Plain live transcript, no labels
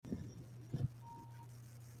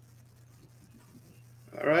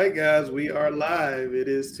All right, guys, we are live. It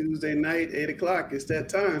is Tuesday night, 8 o'clock. It's that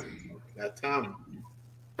time.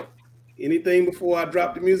 Anything before I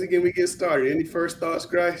drop the music and we get started? Any first thoughts,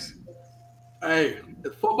 Grice? Hey,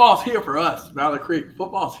 football's here for us, Valley Creek.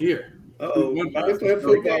 Football's here. Uh-oh. I can play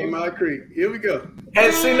football in Mile Creek. Here we go.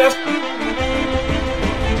 And see, that's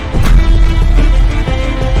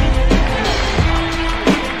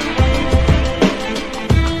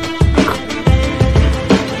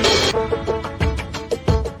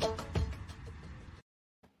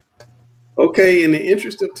Okay, in the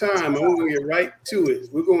interest of time, I'm going to get right to it.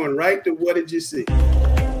 We're going right to what did you see?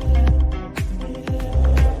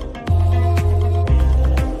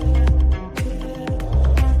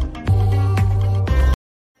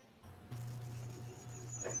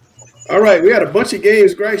 All right, we had a bunch of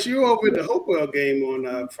games. Grace, you were over at the Hopewell game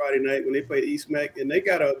on Friday night when they played East Mac, and they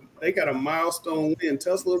got a milestone win.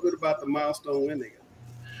 Tell us a little bit about the milestone win they got.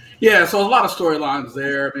 Yeah, so a lot of storylines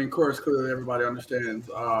there. I mean, of course, clearly everybody understands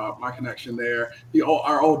my connection there.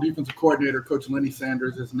 Our old defensive coordinator, Coach Lenny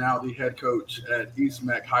Sanders, is now the head coach at East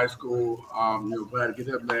Mac High School. Glad to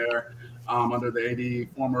get him there under the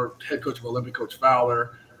AD, former head coach of Olympic Coach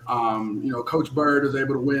Fowler. Coach Bird is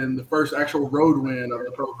able to win the first actual road win of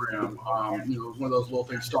the program. One of those little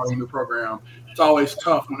things starting a new program. It's always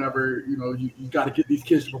tough whenever, you got to get these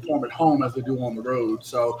kids to perform at home as they do on the road.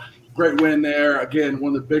 So great win there. Again,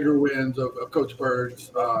 one of the bigger wins of Coach Bird's,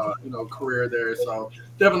 career there. So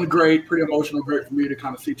definitely great, pretty emotional, great for me to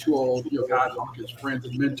kind of see two old, guys like his friends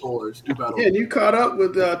and mentors do better. Yeah, and you caught up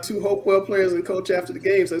with two Hopewell players and coach after the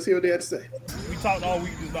game. So let's hear what they had to say. We talked all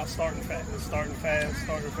week just about starting fast.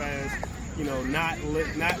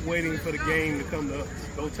 Not waiting for the game to come to us.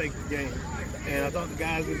 Go take the game. And I thought the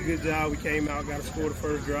guys did a good job. We came out, got to score the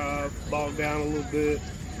first drive, bogged down a little bit.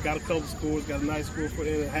 Got a couple scores, got a nice score for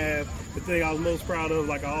the end of the half. The thing I was most proud of,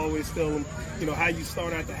 like I always tell them, how you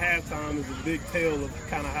start at the halftime is a big tell of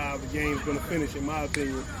kind of how the game's going to finish, in my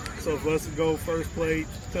opinion. So for us to go first play,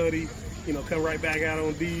 study, come right back out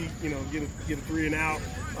on D, get a 3 and out,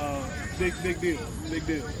 big deal.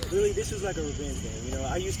 Really, this was like a revenge game.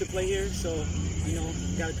 I used to play here, so,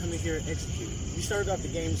 got to come in here and execute. You started off the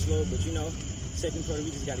game slow, but, second quarter, we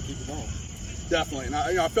just got to keep it going. Definitely. And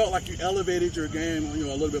I felt like you elevated your game,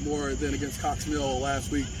 a little bit more than against Cox Mill last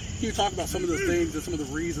week. Can you talk about some of the things and some of the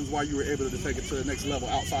reasons why you were able to take it to the next level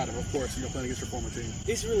outside of course, playing against your former team?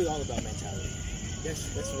 It's really all about mentality.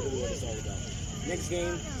 That's really what it's all about. Next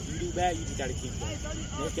game, you do bad, you just got to keep going.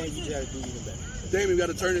 Next game, you just got to do even better. Damon, got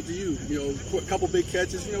to turn it to you. A couple big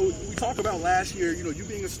catches. We talked about last year, you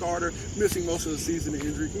being a starter, missing most of the season to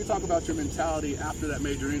injury. Can you talk about your mentality after that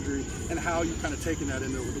major injury and how you've kind of taken that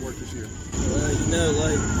into the work this year?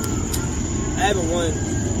 I haven't won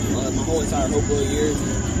my whole entire Hopewell years.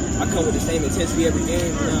 I come with the same intensity every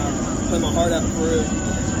game. I play my heart out for real.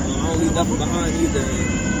 I don't leave nothing behind either.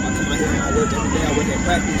 I come out here and I work every day. I work at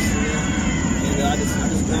practice, and I just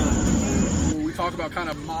grind. We talked about kind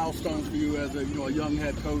of milestones for you as a young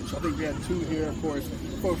head coach. I think you had 2 here, of course.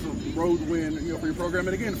 First road win, for your program,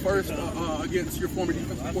 and again, first against your former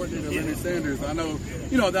defensive coordinator, Lenny Sanders. I know,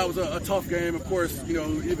 that was a tough game, of course.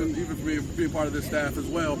 Even for me being part of this staff as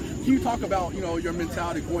well. Can you talk about your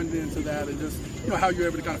mentality going into that and just how you're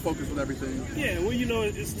able to kind of focus with everything? Yeah, well,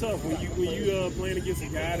 it's tough when you playing against a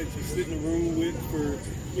guy that you sit in the room with for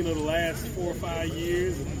the last 4 or 5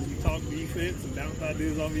 years, and you talk defense and bounce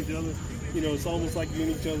ideas off each other. It's almost like you're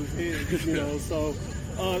in each other's heads, So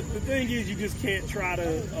the thing is, you just can't try to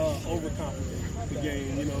overcomplicate the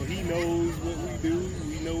game. He knows what we do.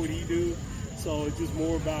 We know what he do. So it's just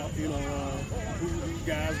more about, who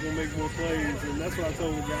guys going to make more plays. And that's what I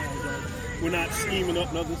told the guys. Like, we're not scheming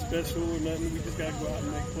up nothing special or nothing. We just got to go out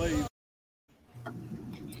and make plays.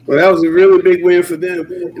 Well, that was a really big win for them.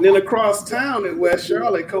 And then across town at West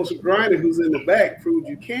Charlotte, Coach Griner, who's in the back, proved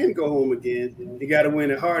you can go home again. You got to win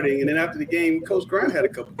at Harding. And then after the game, Coach Griner had a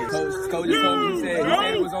couple of Coach just told me, he said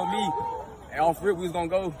it was on me. And off rip, we was gonna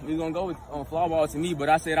go with fly ball to me, but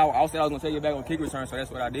I said I was gonna take it back on kick return, so that's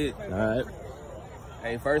what I did. All right.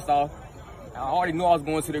 Hey, first off, I already knew I was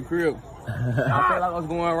going to the crib. I felt like I was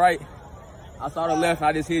going right. I saw the left, and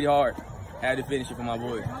I just hit it hard. Had to finish it for my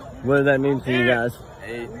boys. What does that mean to you guys?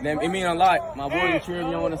 Hey, it mean a lot. My boys were cheering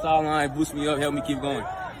me on the sideline, boosted me up, helped me keep going.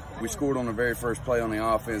 We scored on the very first play on the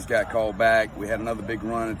offense, got called back. We had another big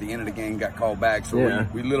run at the end of the game, got called back. So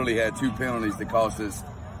we literally had 2 penalties that cost us,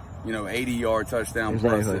 80-yard touchdown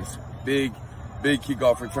plus this big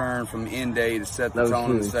kickoff return from the end day to set the tone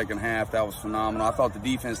in the second half. That was phenomenal. I thought the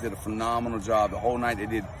defense did a phenomenal job. The whole night they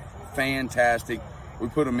did fantastic. We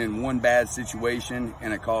put them in one bad situation,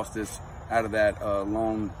 and it cost us out of that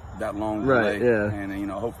long play. Yeah. And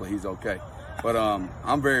hopefully he's okay. But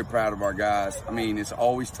I'm very proud of our guys. I mean, it's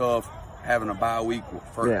always tough having a bye week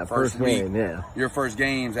first week. Your first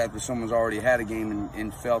games after someone's already had a game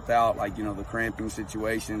and felt out, like, you know, the cramping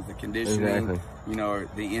situations, the conditioning, you know,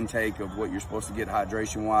 the intake of what you're supposed to get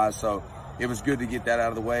hydration-wise. So it was good to get that out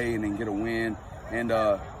of the way and then get a win. And,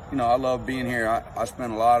 you know, I love being here. I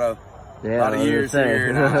spent a lot of years here,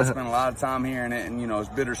 and I spent a lot of time here, and you know, it's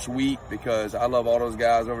bittersweet because I love all those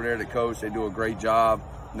guys over there that coach. They do a great job,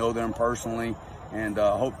 know them personally, and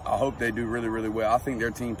I hope they do really, really well. I think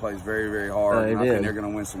their team plays very, very hard, and I think they're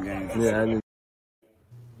going to win some games.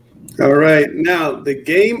 All right, now the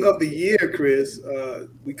game of the year, Chris.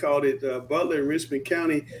 We called it Butler and Richmond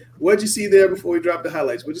County. What'd you see there before we drop the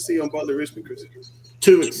highlights? What'd you see on Butler and Richmond, Chris?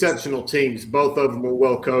 Two exceptional teams. Both of them were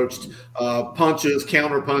well coached. Punches,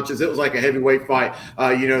 counter punches. It was like a heavyweight fight.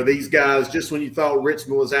 You know, these guys, just when you thought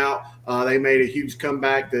Richmond was out, they made a huge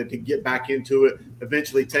comeback to get back into it,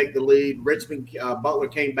 eventually take the lead. Butler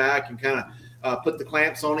came back and kind of put the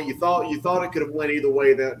clamps on it. You thought it could have went either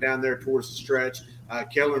way down there towards the stretch.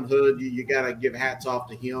 Kellen Hood, you got to give hats off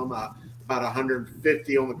to him. About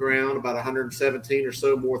 150 on the ground, about 117 or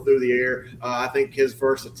so more through the air. I think his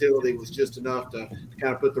versatility was just enough to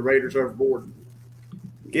kind of put the Raiders overboard.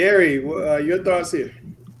 Gary, your thoughts here?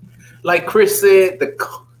 Like Chris said, the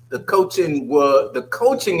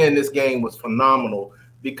coaching in this game was phenomenal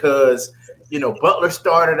because, you know, Butler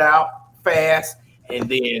started out fast and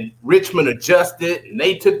then Richmond adjusted and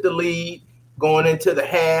they took the lead going into the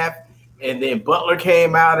half, and then Butler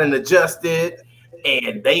came out and adjusted.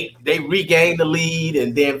 And they regained the lead,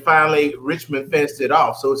 and then finally Richmond finished it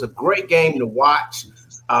off. So it's a great game to watch.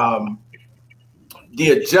 The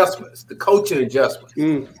adjustments, the coaching adjustments,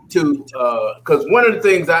 because one of the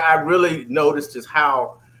things I really noticed is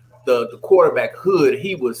how the quarterback Hood,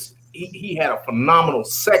 he had a phenomenal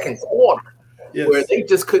second quarter where they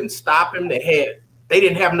just couldn't stop him. They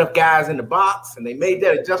didn't have enough guys in the box, and they made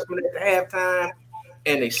that adjustment at the halftime,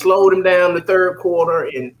 and they slowed him down the third quarter,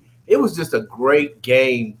 and it was just a great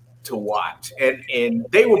game to watch. And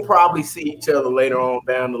they will probably see each other later on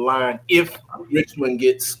down the line if Richmond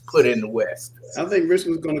gets put in the West. I think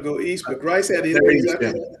Richmond's going to go east, but Grice had the interviews had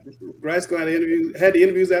the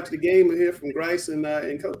interviews after the game. We'll hear from Grice and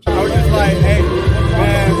Coach. I was just like, hey,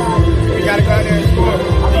 man, we got to go out there and score.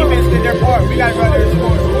 Defense did their part. We got to go out there and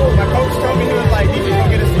score. My coach told me, he was like, defense going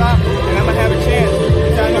to get a stop, and I'm going to have a chance.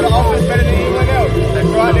 I know the offense better than anyone else. Let's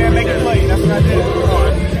go out there and make a play. That's what I did. I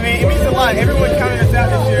mean, it means a lot. Everyone counted us out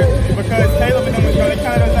this year because Caleb and them was going to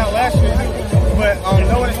count us out last year too. But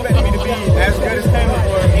no one expected me to be as good as Caleb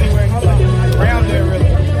or anywhere around there, really.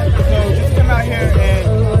 So just come out here and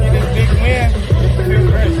get this big win. It feels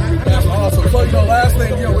great. That's awesome. So, you know, last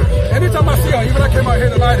thing, you know, anytime I see y'all, even I came out here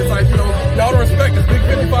tonight, it's like, you know, y'all don't respect this big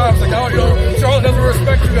 55. It's like, y'all, you know, Charlotte doesn't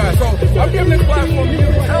respect you guys. So I'm giving this platform to you.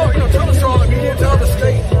 Tell the Charlotte media, tell the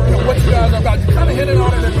state, you know, what you guys are about. You kind of hit it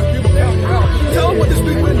on it as people count you out. Tell them what this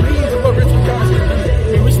big win means and what Richmond County is going to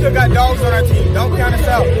do. We still got dogs on our team. Don't count us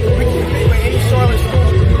out. We can compete with any Charlotte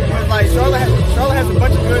school. But like Charlotte has a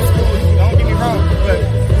bunch of good schools. Don't get me wrong, but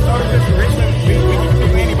Charlotte is Richmond. We can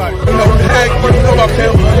compete with anybody. You know, what you know about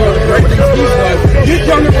Caleb, the great things he's done. His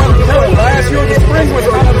younger brother Caleb last year in the spring was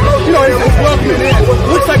kind of, you know, it's welcoming in.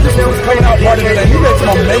 Looks like this was coming out party today. He made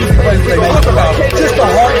some amazing plays today. Talk about just the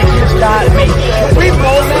heart that he's got. I mean, we've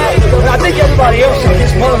known that, but I think everybody else in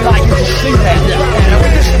this world like you just see that.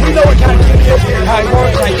 And we know what kind of kid he is, how he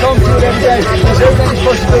works, how he comes to it every day, does everything he's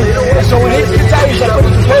supposed to do. And so when he gets out, he's like, what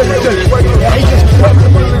he's supposed to do. And he just put the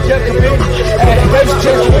money in the big, and he makes a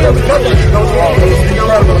chance to win because of it.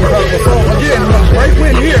 Incredible. So again, great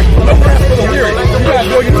win here. No rest for the lyric. You guys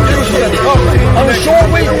know your position on a short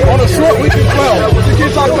week as well. You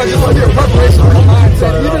can't talk about just your preparation for the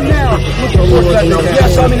mindset. Even now, looking forward to that big game. Yeah,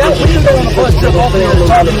 so I mean, we can go on a bus trip off here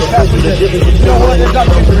talking this past weekend. You know what? There's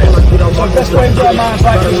nothing to risk. So best way to get our minds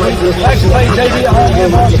right this week. Actually playing JV at home,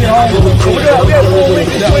 him Marcy at home. So we have a full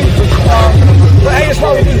week this week. But hey, it's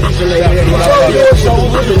what we do. So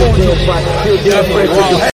we're looking forward to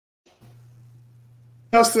it.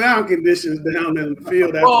 Sound conditions down in the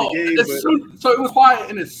field after the game. So it was quiet,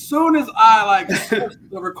 and as soon as I pushed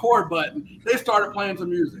the record button, they started playing some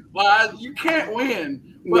music. Well, you can't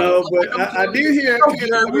win. No, but I did hear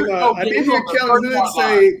Kellen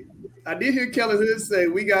Hood say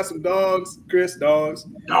we got some dogs, Chris, dogs.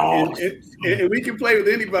 And we can play with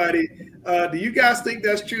anybody. Do you guys think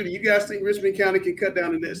that's true? Do you guys think Richmond County can cut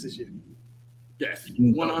down the nets this year? Yes,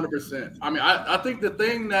 100%. I mean, I think the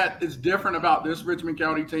thing that is different about this Richmond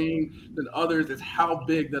County team than others is how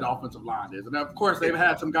big that offensive line is. And of course, they've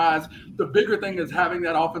had some guys. The bigger thing is having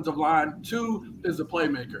that offensive line. 2 is the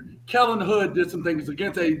playmaker. Kellen Hood did some things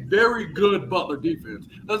against a very good Butler defense.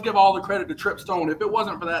 Let's give all the credit to Trip Stone. If it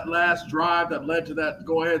wasn't for that last drive that led to that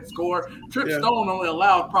go-ahead score, Trip Stone only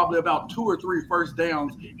allowed probably about 2 or 3 first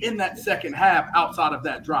downs in that second half outside of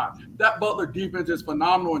that drive. That Butler defense is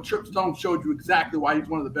phenomenal, and Trip Stone showed you exactly why he's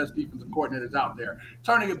one of the best defensive coordinators out there.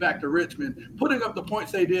 Turning it back to Richmond, putting up the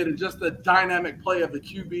points they did, and just the dynamic play of the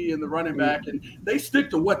QB and the running back, and they stick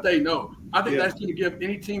to what they know. I think that's going to give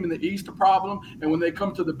any team in the East a problem, and when they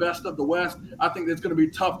come to the best of the West, I think it's going to be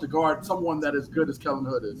tough to guard someone that is good as Kellen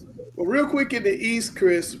Hood is. Well, real quick in the East,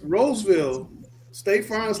 Chris, Roseville, State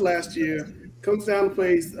Farms last year, comes down to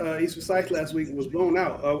play East Forsyth last week and was blown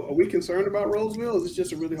out. Are we concerned about Roseville? Or is this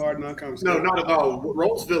just a really hard non-conference? No, not at all.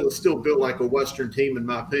 Roseville is still built like a Western team, in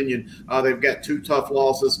my opinion. They've got 2 tough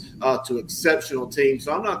losses to exceptional teams,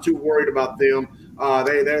 so I'm not too worried about them.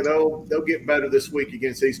 They'll get better this week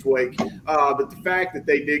against East Wake. But the fact that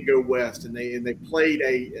they did go west and they played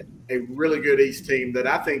a really good East team that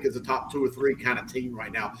I think is a top 2 or 3 kind of team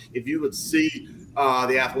right now. If you would see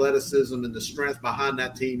the athleticism and the strength behind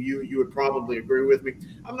that team, you would probably agree with me.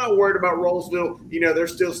 I'm not worried about Roseville.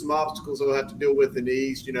 There's still some obstacles they'll have to deal with in the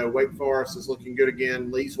East. Wake Forest is looking good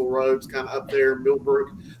again. Leesville Road's kind of up there,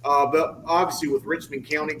 Millbrook. But obviously with Richmond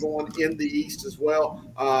County going in the East as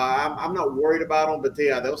well, I'm not worried about them. But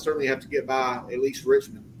they'll certainly have to get by at least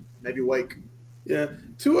Richmond, maybe Wake. Yeah,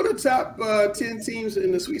 2 of the top 10 teams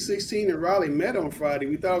in the Sweet 16 in Raleigh met on Friday.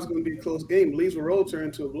 We thought it was going to be a close game. Leesville Road turned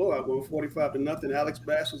into a blowout, going 45-0. Alex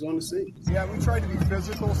Bass was on the scene. Yeah, we tried to be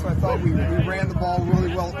physical, so I thought we ran the ball really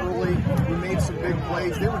well early. We made some big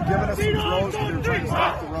plays. They were giving us some throws, but they were trying to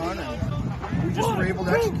stop the run, and we just were able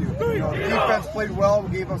to execute. The defense played well.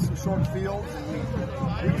 We gave us some short fields,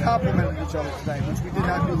 and we complimented each other tonight, which we did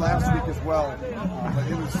not do last week as well. But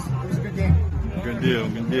it was a good game. Good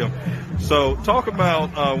deal. So talk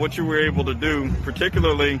about what you were able to do,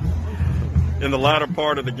 particularly in the latter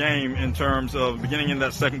part of the game in terms of beginning in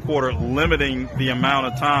that second quarter, limiting the amount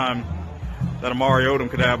of time that Amari Odom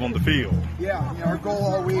could have on the field. Yeah, our goal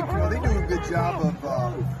all week, they do a good job of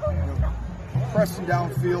pressing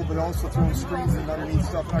downfield, but also throwing screens and underneath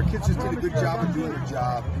stuff. And our kids just did a good job of doing their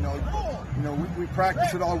job. We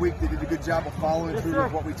practiced it all week. They did a good job of following through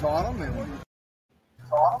with what we taught them.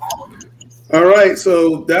 All right,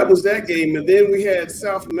 so that was that game. And then we had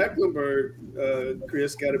South Mecklenburg.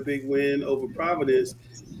 Chris got a big win over Providence.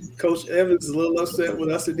 Coach Evans is a little upset with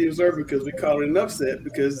us at the Observer because we call it an upset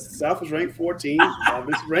because South was ranked 14,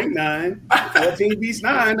 Providence ranked 9. 14 beats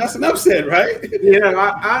 9. That's an upset, right? Yeah,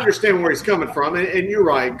 I understand where he's coming from. And you're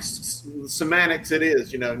right. Semantics, it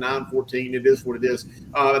is, 9-14, it is what it is.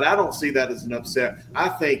 But I don't see that as an upset. I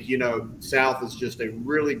think, South is just a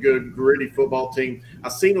really good, gritty football team. I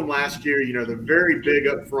seen them last year. They're very big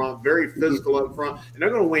up front, very physical up front, and they're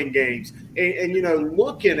going to win games. And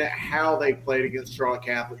looking at how they played against Charlotte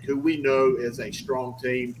Catholic, who we know is a strong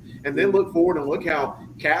team, and then look forward and look how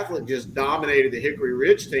Catholic just dominated the Hickory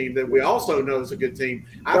Ridge team that we also know is a good team.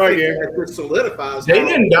 I think that solidifies. They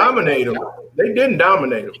didn't dominate them. They didn't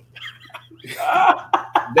dominate them.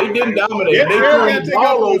 They turned the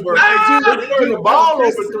ball over. They turned the ball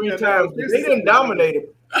over 3 times. They didn't dominate them.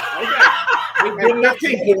 Okay. They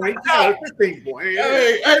 15 points.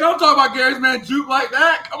 Hey, don't talk about Gary's man juke like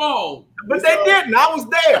that. Come on. But they didn't. I was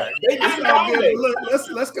there. They didn't dominate. Look,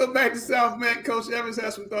 let's go back to South Mac. Coach Evans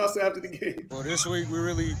has some thoughts after the game. Well, this week we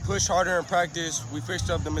really pushed harder in practice. We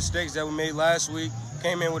fixed up the mistakes that we made last week.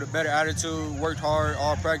 Came in with a better attitude. Worked hard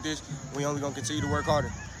all practice. We only gonna continue to work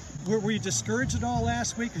harder. Were you discouraged at all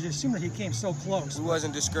last week? Because it seemed like he came so close. We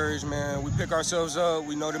wasn't discouraged, man. We pick ourselves up.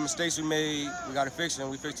 We know the mistakes we made. We got to fix it,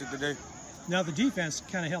 and we fixed it today. Now, the defense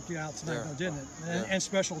kind of helped you out tonight, though, didn't it? And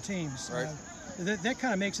special teams. Right. That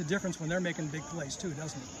kind of makes a difference when they're making big plays, too,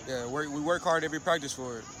 doesn't it? Yeah, we work hard every practice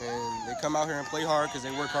for it. And they come out here and play hard because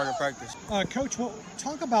they work hard in practice. Coach,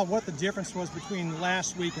 talk about what the difference was between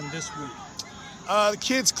last week and this week. The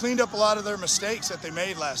kids cleaned up a lot of their mistakes that they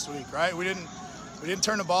made last week, right? We didn't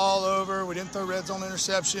turn the ball over. We didn't throw red zone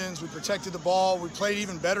interceptions. We protected the ball. We played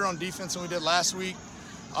even better on defense than we did last week.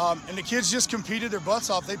 And the kids just competed their butts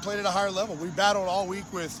off. They played at a higher level. We battled all week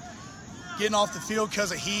with getting off the field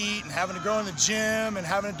because of heat and having to go in the gym and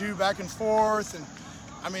having to do back and forth. And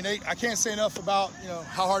I mean, I can't say enough about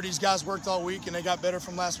how hard these guys worked all week, and they got better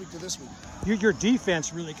from last week to this week. Your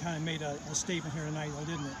defense really kind of made a statement here tonight, though,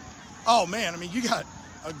 didn't it? Oh man, I mean, you got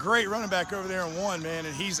a great running back over there in 1, man,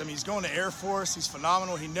 and he's going to Air Force. He's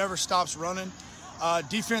phenomenal. He never stops running.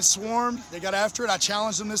 Defense swarmed. They got after it. I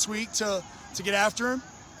challenged them this week to get after him,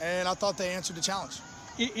 and I thought they answered the challenge.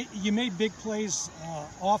 You made big plays,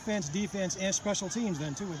 offense, defense, and special teams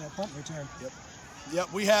then, too, with that punt return.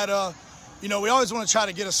 Yep. We had, we always want to try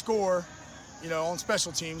to get a score, on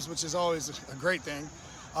special teams, which is always a great thing.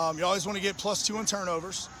 You always want to get +2 in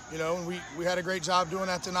turnovers, and we had a great job doing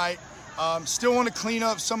that tonight. Still want to clean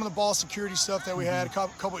up some of the ball security stuff that we had, a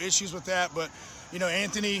couple issues with that. But,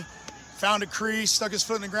 Anthony found a crease, stuck his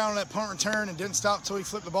foot in the ground on that punt return, and didn't stop until he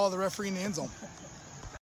flipped the ball to the referee in the end zone.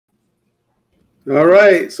 All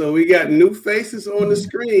right, so we got new faces on the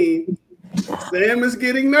screen. Sam is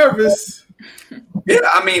getting nervous. Yeah,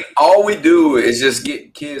 I mean, all we do is just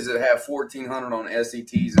get kids that have 1,400 on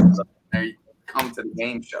SETs and stuff. They come to the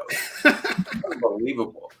game show.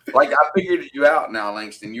 Unbelievable. Like, I figured you out now,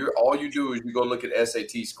 Langston. All you do is you go look at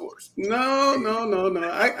SAT scores. No.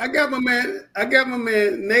 I got my man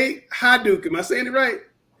Nate Hajduk. Am I saying it right?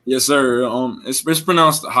 Yes, sir. It's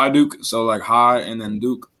pronounced Hajduk, so like high and then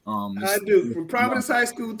Duke. Hajduk from Providence High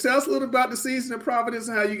School. Tell us a little about the season of Providence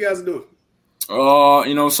and how you guys are doing.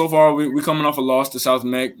 So far we coming off a loss to South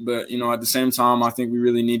Meck, but at the same time, I think we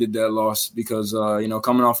really needed that loss because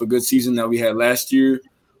coming off a good season that we had last year,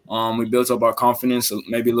 we built up our confidence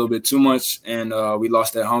maybe a little bit too much, and we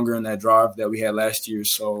lost that hunger and that drive that we had last year.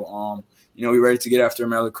 So we're ready to get after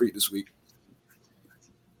Mallard Creek this week.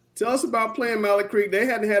 Tell us about playing Mallard Creek. They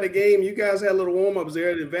hadn't had a game. You guys had a little warm-ups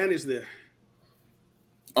there, the advantage there.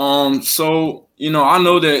 So I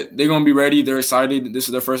know that they're gonna be ready. They're excited. This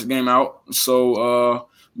is their first game out. So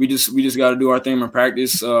we just got to do our thing in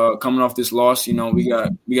practice. Coming off this loss, we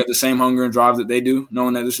got the same hunger and drive that they do,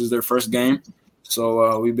 knowing that this is their first game.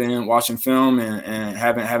 So we've been watching film and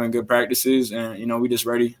having good practices, and we just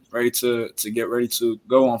ready to get ready to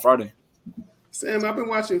go on Friday. Sam, I've been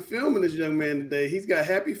watching film of this young man today. He's got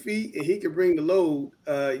happy feet and he can bring the load.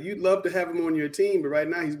 You'd love to have him on your team, but right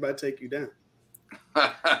now he's about to take you down.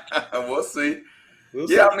 We'll see.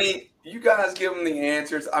 I mean, you guys give them the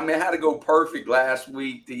answers. I mean, I had to go perfect last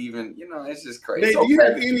week to even, it's just crazy. Nate, do you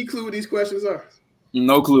have any clue what these questions are?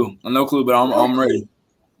 No clue, but I'm ready.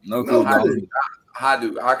 No clue.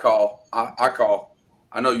 I call.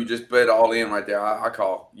 I know you just bet all in right there. I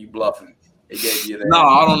call. You bluffing. He gave you that. No,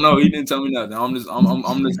 I don't know. He didn't tell me nothing. I'm just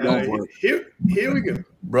going for it. Here we go.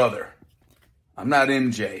 Brother, I'm not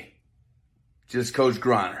MJ, just Coach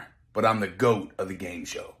Griner, but I'm the GOAT of the game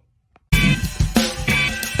show.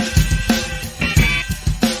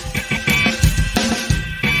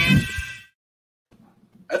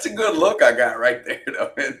 That's a good look I got right there,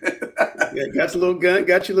 though. Yeah, got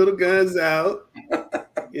your little guns out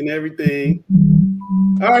and everything.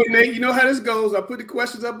 All right, Nate, you know how this goes. I put the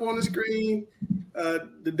questions up on the screen.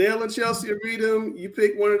 The Dale and Chelsea will read them. You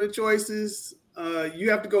pick one of the choices. You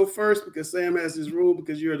have to go first because Sam has his rule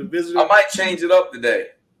because you're the visitor. I might change it up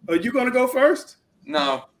today. Are you going to go first?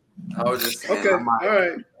 No. I was just saying. Okay, all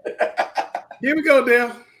right. Here we go,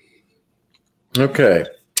 Dale. Okay.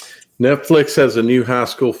 Netflix has a new high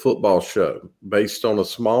school football show based on a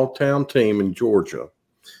small town team in Georgia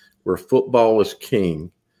where football is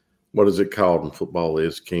king. What is it called when football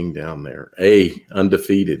is king down there? A,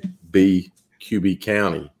 Undefeated. B, QB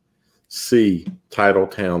County. C,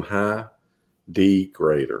 Titletown High. D,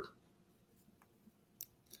 Greater.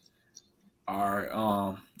 All right.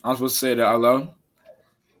 I'm supposed to say that out loud.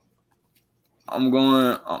 I'm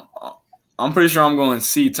pretty sure I'm going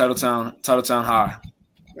C, Titletown High.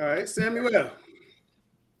 All right, Samuel.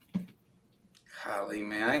 Golly,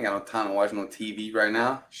 man, I ain't got no time to watch no TV right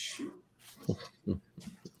now. Shoot.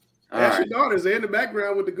 That's your daughters. They're in the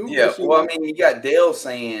background with the Google. Yeah, well, I mean, you got Dale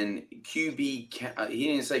saying QB. He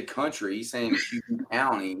didn't say country. He's saying QB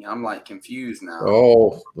County. I'm like confused now.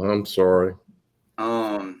 Oh, I'm sorry.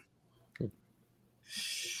 I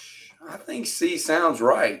think C sounds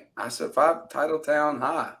right. I said Titletown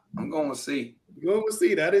High. I'm going with C. You're going with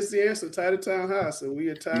C. That is the answer. Titletown High. So we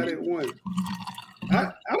are tied at 1.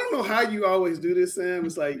 I don't know how you always do this, Sam.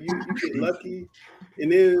 It's like you get lucky, and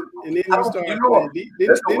then you start.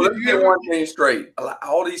 Let's get one thing straight.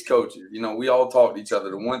 All these coaches, we all talk to each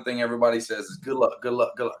other. The one thing everybody says is good luck, good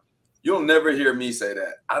luck, good luck. You'll never hear me say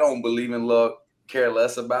that. I don't believe in luck. Care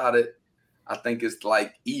less about it. I think it's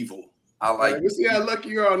like evil. Let's see how lucky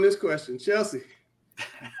you are on this question, Chelsea.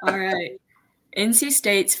 All right. NC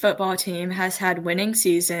State's football team has had winning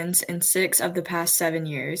seasons in 6 of the past 7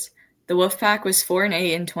 years. The Wolfpack was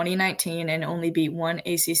 4-8 in 2019 and only beat one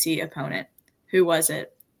ACC opponent. Who was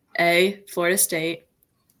it? A, Florida State.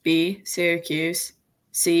 B, Syracuse.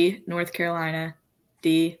 C, North Carolina.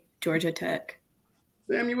 D, Georgia Tech.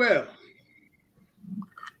 Samuel.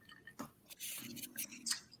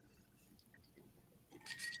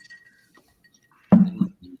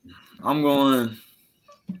 I'm going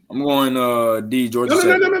D, Georgia No.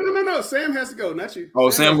 Tech. No. Sam has to go, not you. Oh,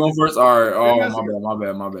 Sam going first? All right. Oh,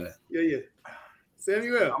 my bad. Yeah.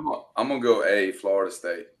 Samuel. I'm going to go A, Florida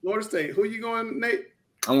State. Florida State. Who you going, Nate?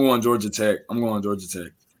 I'm going Georgia Tech.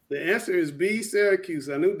 The answer is B, Syracuse.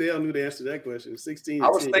 I knew Dale knew the answer to that question. 16. I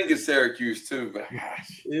was thinking Syracuse too, but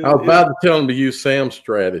gosh. I was about to tell him to use Sam's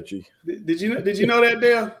strategy. Did you know that,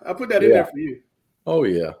 Dale? I put that in there for you. Oh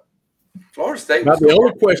yeah. Florida State. Now, the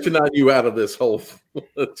only question I knew out of this whole tonight.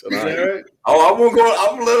 Is that right? Oh, I'm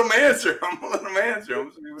gonna let him answer. I'm gonna see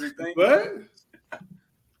what he thinks. What?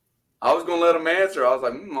 I was gonna let him answer. I was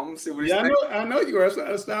like, I'm gonna see what he's thinking. I know you were.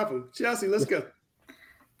 I stop him. Chelsea, let's go.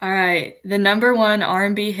 All right. The number one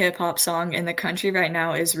R&B hip hop song in the country right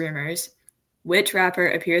now is Rumors. Which rapper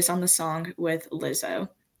appears on the song with Lizzo?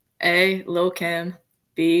 A, Lil Kim,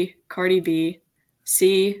 B, Cardi B,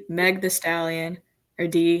 C, Meg Thee Stallion, or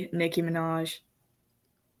D, Nicki Minaj?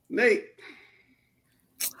 Nate.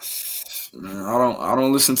 I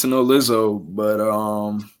don't listen to no Lizzo, but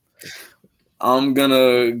I'm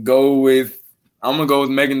gonna go with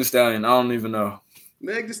Megan Thee Stallion. I don't even know.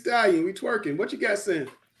 Meg Thee Stallion, we twerking. What you got, Sam?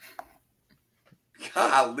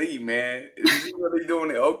 Golly, man. Is he really doing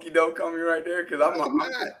the okie doke on me right there? Because I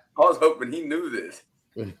was hoping he knew this.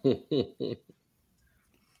 Oh,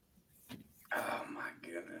 my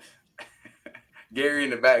goodness. Gary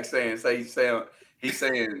in the back saying Tim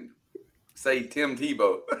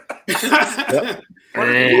Tebow. What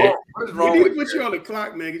is wrong we need with to put you on the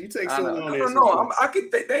clock, man, because you take so long. No,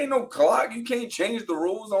 there ain't no clock. You can't change the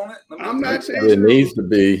rules on it. I'm not changing it. It needs to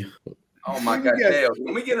be. Oh, my God. Dale,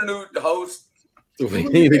 can we get a new host? We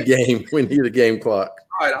need a game. We need a game clock.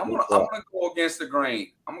 All right, I'm gonna go against the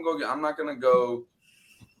grain. I'm not gonna go.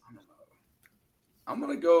 I'm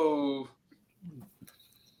gonna go.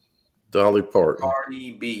 Dolly Parton.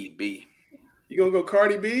 Cardi B. You gonna go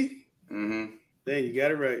Cardi B? Mm-hmm. Dang, you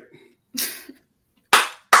got it right.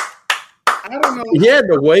 I don't know. He had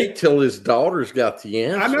to wait till his daughters got the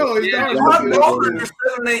answer. I know his daughters. My daughters are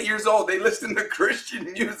 7, 8 years old. They listen to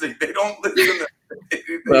Christian music. They don't listen to.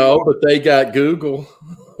 No, but they got Google.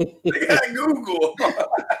 They got Google.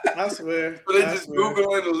 I swear. So they just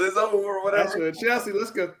Googling Lizzo or whatever. I swear. Chelsea,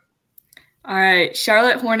 let's go. All right.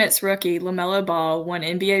 Charlotte Hornets rookie LaMelo Ball won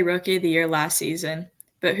NBA Rookie of the Year last season,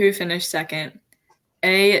 but who finished second?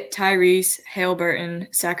 A, Tyrese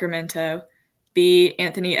Haliburton, Sacramento. B,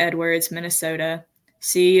 Anthony Edwards, Minnesota.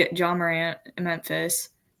 C, John Morant, Memphis.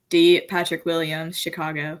 D, Patrick Williams,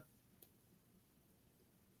 Chicago.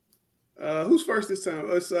 Who's first this time?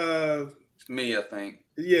 It's me, I think.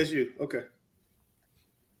 Yes, you. Okay.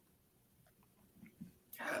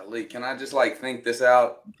 Golly, can I just think this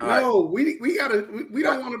out? No, we gotta. We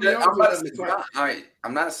don't want to be on. All right,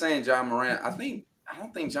 I'm not saying John Morant. I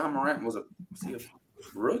don't think John Morant was he a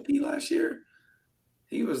rookie last year?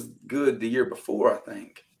 He was good the year before, I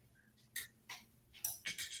think.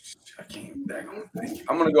 I can't. Think.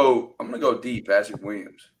 I'm gonna go D, Patrick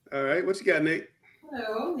Williams. All right, what you got, Nate?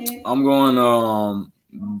 Hello, Nate. I'm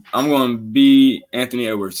going B, Anthony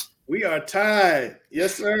Edwards. We are tied.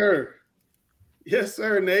 Yes, sir. Yes,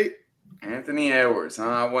 sir, Nate. Anthony Edwards, huh?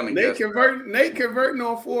 I wasn't Nate converting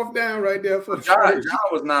on fourth down right there for John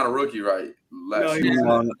was not a rookie, right? Last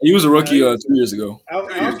year. He was a rookie 2 years ago. I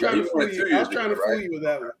was trying to fool you. I was trying to fool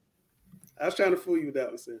you with that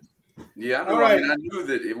one. Sam. Yeah, I know. Right. I knew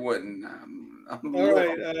that it wasn't. All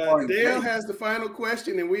right. Dale has the final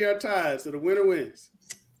question, and we are tied, so the winner wins.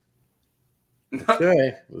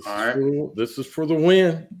 Okay. This is for the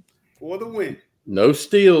win. For the win. No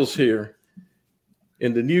steals here.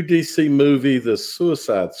 In the new DC movie, The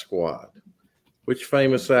Suicide Squad, which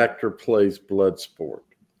famous actor plays Bloodsport,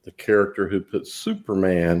 the character who put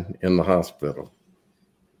Superman in the hospital?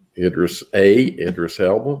 Idris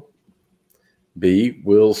Elba. B,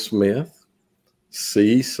 Will Smith.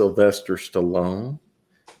 C, Sylvester Stallone.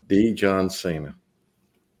 D, John Cena.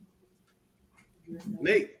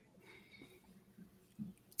 Nate.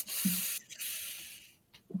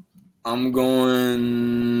 I'm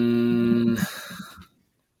going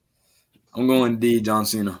D, John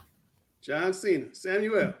Cena. John Cena.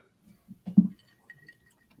 Samuel.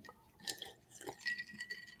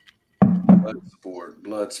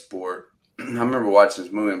 Bloodsport. I remember watching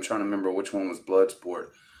this movie. I'm trying to remember which one was Bloodsport.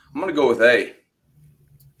 I'm going to go with A.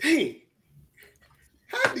 Dang.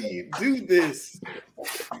 How do you do this?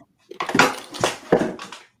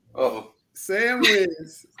 Oh. Sam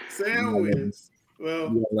wins. Well,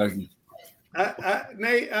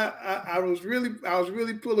 Nate, I was really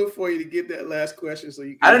pulling for you to get that last question, so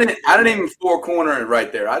you. I didn't even four corner it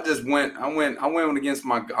right there. I went with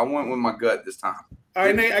my gut this time. All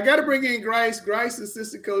right, Nate, I got to bring in Grice. Grice,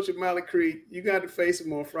 assistant coach at Mallard Creek. You got to face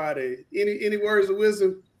him on Friday. Any words of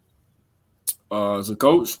wisdom? As a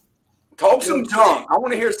coach? Talk some junk. I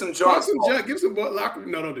want to hear some junk. Talk some junk. Give some locker.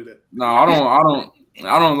 No, don't do that. No,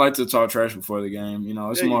 I don't like to talk trash before the game. You know,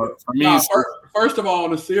 it's more for me. First of all,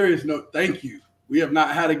 on a serious note, thank you. We have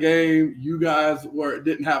not had a game. You guys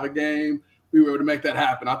didn't have a game. We were able to make that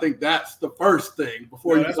happen. I think that's the first thing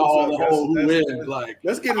before you call the whole who wins. Like,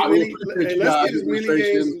 let's get as many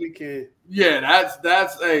games as we can. Yeah,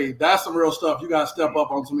 that's some real stuff. You got to step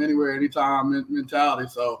up on some anywhere, anytime mentality.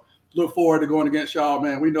 So look forward to going against y'all,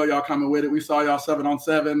 man. We know y'all coming with it. We saw y'all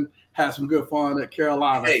 7-on-7, had some good fun at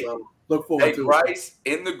Carolina. So look forward to it. Bryce,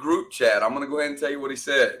 in the group chat, I'm going to go ahead and tell you what he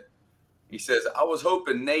said. He says, I was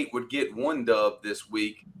hoping Nate would get one dub this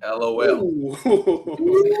week. LOL.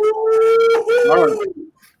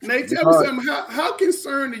 Nate, tell me something. How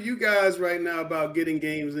concerned are you guys right now about getting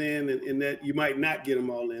games in and that you might not get them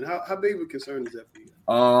all in? How big of a concern is that for you?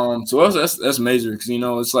 So that's major because, you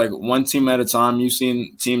know, it's like one team at a time. You've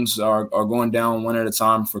seen teams are going down one at a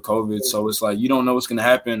time for COVID. So it's like you don't know what's going to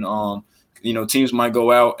happen. You know, teams might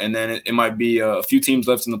go out and then it might be a few teams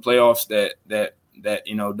left in the playoffs that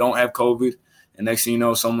you know, don't have COVID. And next thing you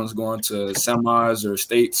know, someone's going to semis or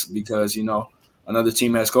states because, you know, another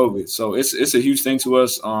team has COVID. So it's a huge thing to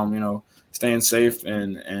us, you know, staying safe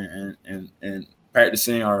and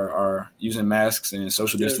practicing our using masks and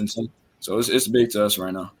social distancing. So it's big to us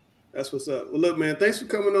right now. That's what's up. Well, look, man, thanks for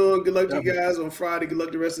coming on. Good luck to you guys on Friday. Good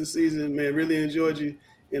luck the rest of the season, man. Really enjoyed you.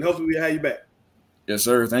 And hopefully we'll have you back. Yes,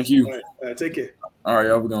 sir. Thank you. All right, take care. All right,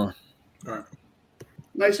 y'all be going. All right.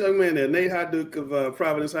 Nice young man there, Nate Hyduck of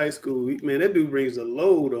Providence High School. Man, that dude brings a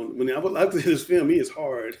load on. When I look at his film, he is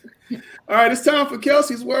hard. All right, it's time for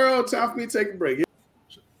Kelsey's World. Time for me to take a break.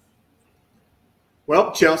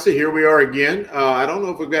 Well, Chelsea, here we are again. I don't know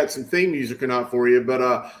if we've got some theme music or not for you,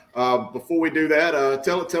 but before we do that,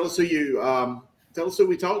 tell us who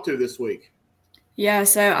we talked to this week. Yeah,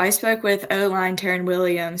 so I spoke with O-line Taryn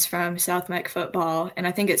Williams from South Meck football, and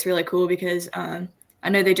I think it's really cool because I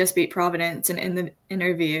know they just beat Providence, and in the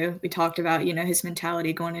interview, we talked about, you know, his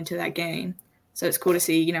mentality going into that game. So it's cool to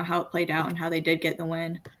see, you know, how it played out and how they did get the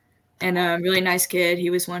win. And really nice kid. He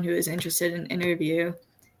was one who was interested in an interview.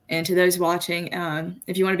 And to those watching,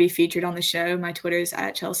 if you want to be featured on the show, my Twitter is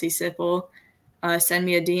at Chelsea Sipple. Send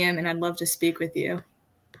me a DM, and I'd love to speak with you.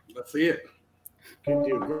 Let's see it.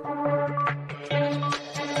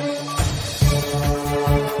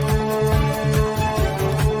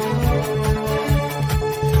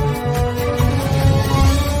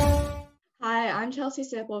 Hi, I'm Chelsea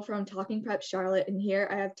Sipple from Talking Prep Charlotte, and here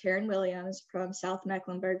I have Taryn Williams from South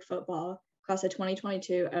Mecklenburg football, class of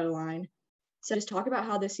 2022 O-line. So just talk about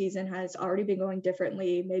how the season has already been going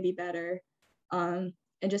differently, maybe better, and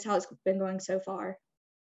just how it's been going so far.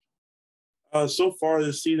 So far,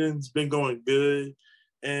 this season's been going good,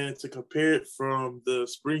 and to compare it from the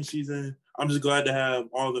spring season, I'm just glad to have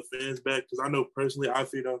all the fans back because I know personally I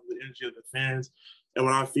feed off the energy of the fans, and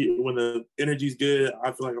when the energy's good,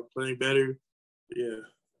 I feel like I'm playing better. Yeah.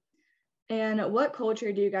 And what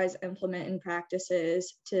culture do you guys implement in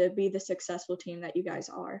practices to be the successful team that you guys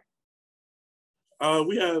are?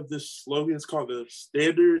 We have this slogan. It's called the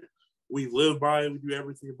Standard. We live by it. We do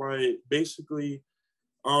everything by it. Basically,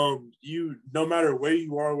 you no matter where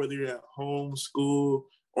you are, whether you're at home, school,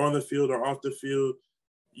 on the field or off the field,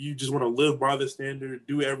 you just want to live by the standard,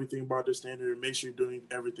 do everything by the standard, and make sure you're doing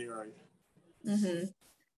everything right. Mm-hmm.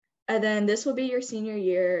 And then this will be your senior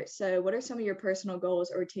year. So what are some of your personal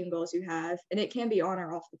goals or team goals you have? And it can be on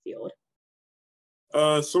or off the field.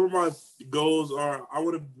 Some of my goals are I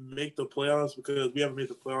want to make the playoffs because we haven't made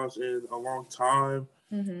the playoffs in a long time.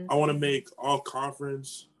 Mm-hmm. I want to make all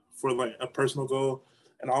conference for like a personal goal.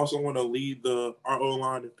 And I also want to lead our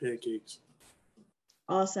O-line in pancakes.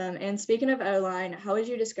 Awesome. And speaking of O-line, how would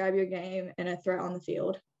you describe your game and a threat on the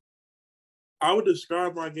field? I would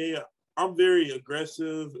describe my game. I'm very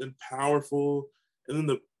aggressive and powerful. And in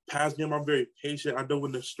the pass game, I'm very patient. I know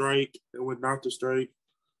when to strike and when not to strike.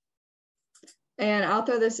 And I'll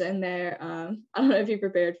throw this in there. I don't know if you're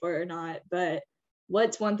prepared for it or not, but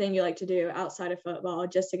what's one thing you like to do outside of football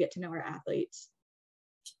just to get to know our athletes?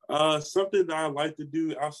 Something that I like to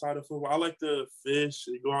do outside of football, I like to fish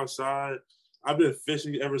and go outside. I've been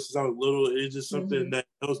fishing ever since I was little. It's just something that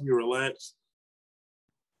helps me relax.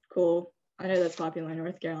 Cool. I know that's popular in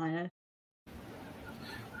North Carolina.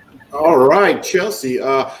 All right, Chelsea.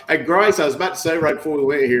 At Grice, I was about to say right before we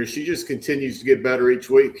went here, she just continues to get better each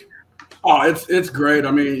week. Oh, it's great.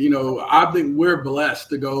 I mean, I think we're blessed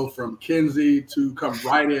to go from Kinsey to come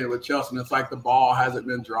right in with Chelsea. And it's like the ball hasn't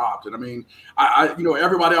been dropped. And I mean,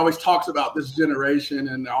 everybody always talks about this generation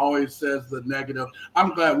and always says the negative.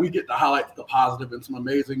 I'm glad we get to highlight the positive and some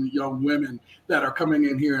amazing young women that are coming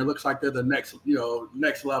in here. And it looks like they're the next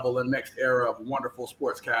level and next era of wonderful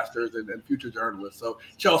sportscasters and future journalists. So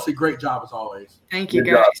Chelsea, great job as always. Thank you,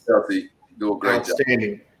 Good guys. job, Chelsea. Do a great job.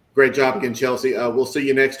 Outstanding. Great job again, Chelsea. We'll see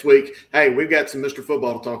you next week. Hey, we've got some Mr.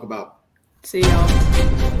 Football to talk about. See y'all.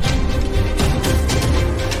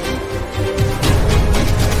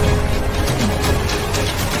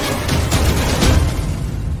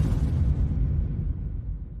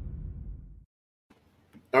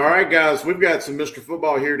 All right, guys, we've got some Mr.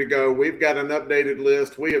 Football here to go. We've got an updated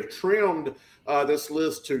list. We have trimmed this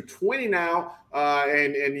list to 20 now.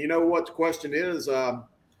 And you know what the question is?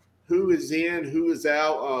 Who is in, who is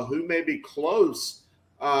out, who may be close.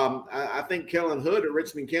 I think Kellen Hood at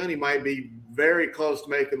Richmond County might be very close to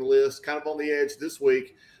making the list, kind of on the edge this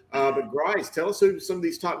week. But Grice, tell us who some of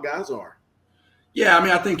these top guys are. Yeah, I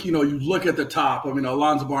mean, I think, you look at the top. I mean,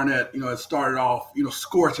 Alonzo Barnett, it started off,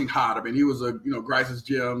 scorching hot. I mean, he was Grice's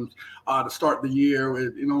gem to start the year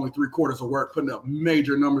with only 3 quarters of work, putting up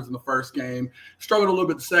major numbers in the first game. Struggled a little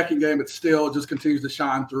bit the second game, but still just continues to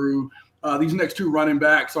shine through. These next 2 running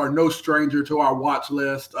backs are no stranger to our watch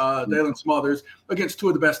list. Dalen Smothers against 2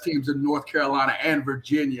 of the best teams in North Carolina and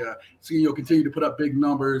Virginia. So you'll continue to put up big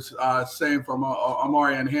numbers. Same from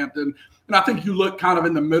Amari and Hampton. And I think you look kind of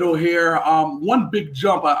in the middle here. One big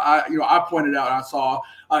jump I pointed out, I saw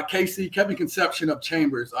Kevin Conception of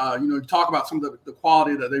Chambers. You talk about some of the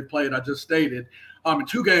quality that they've played, I just stated. In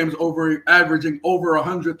 2 games, averaging over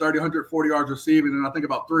 130, 140 yards receiving, and I think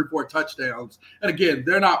about 3 or 4 touchdowns. And again,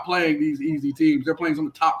 they're not playing these easy teams. They're playing some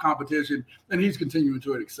of the top competition, and he's continuing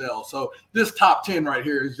to excel. So this top 10 right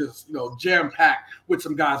here is just, jam-packed with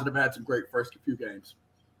some guys that have had some great first few games.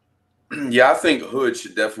 Yeah, I think Hood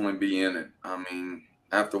should definitely be in it. I mean,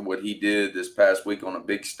 after what he did this past week on a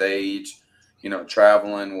big stage,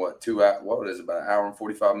 traveling, about an hour and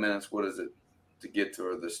 45 minutes? What is it? To get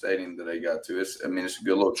to the stadium that they got to. It's a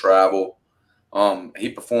good little travel. He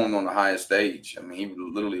performed on the highest stage. I mean, he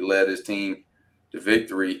literally led his team to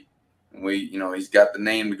victory. And he's got the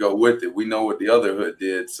name to go with it. We know what the other Hood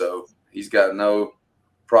did, so he's got no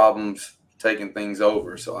problems taking things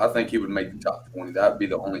over. So I think he would make the top 20. That'd be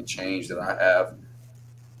the only change that I have.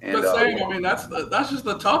 And, that's just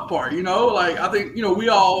the tough part, Like I think,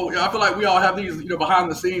 I feel like we all have these, behind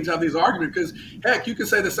the scenes have these arguments because heck, you can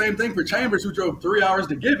say the same thing for Chambers, who drove 3 hours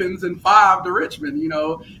to Gibbons and 5 to Richmond.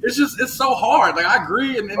 It's so hard. Like I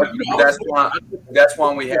agree, and that's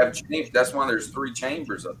why we have Chambers. That's why there's 3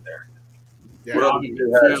 Chambers up there. Yeah.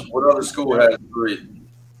 What other school has 3?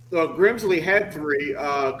 So Grimsley had 3.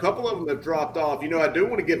 A couple of them have dropped off. I do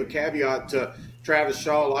want to give a caveat to Travis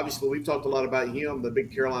Shaw. Obviously, we've talked a lot about him, the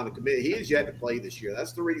big Carolina commit. He is yet to play this year.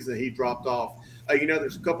 That's the reason he dropped off.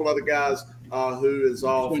 There's a couple other guys who is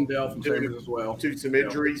off to some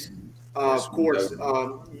injuries. Of course,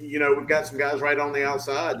 we've got some guys right on the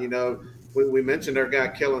outside. We mentioned our guy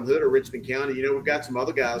Kellen Hood of Richmond County. We've got some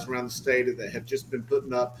other guys around the state that have just been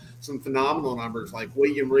putting up some phenomenal numbers, like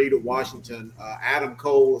William Reed of Washington, Adam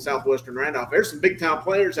Cole of Southwestern Randolph. There's some big-time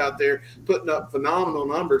players out there putting up phenomenal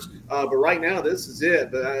numbers. But right now, this is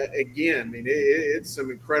it. But again, it's some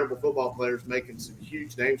incredible football players making some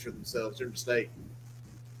huge names for themselves in the state.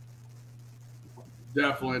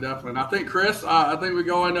 Definitely. And I think, Chris, we're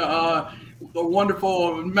going to the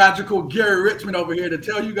wonderful, magical Gary Richmond over here to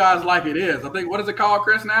tell you guys like it is. I think, what is it called,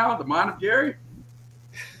 Chris, now? The Mind of Gary?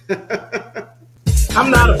 I'm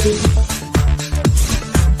not a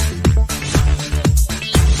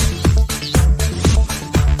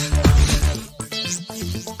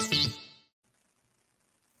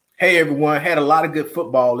Hey, everyone. Had a lot of good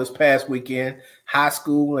football this past weekend, high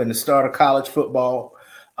school and the start of college football.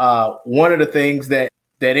 One of the things that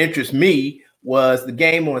interests me was the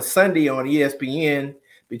game on Sunday on ESPN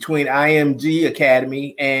between IMG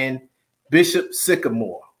Academy and Bishop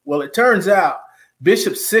Sycamore. Well, it turns out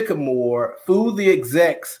Bishop Sycamore fooled the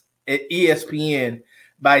execs at ESPN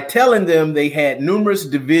by telling them they had numerous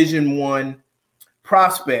Division I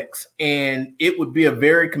prospects and it would be a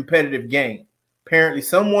very competitive game. Apparently,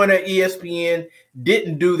 someone at ESPN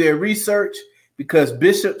didn't do their research because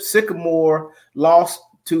Bishop Sycamore lost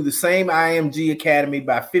to the same IMG Academy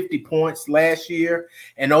by 50 points last year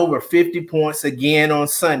and over 50 points again on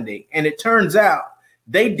Sunday. And it turns out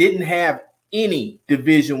they didn't have any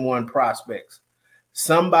Division I prospects.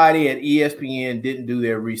 Somebody at ESPN didn't do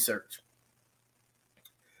their research.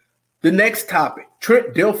 The next topic,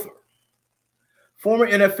 Trent Dilfer former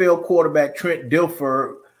NFL quarterback Trent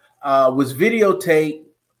Dilfer was videotaped.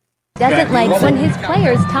 Doesn't like when his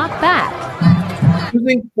players talk back.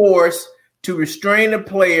 Using force to restrain a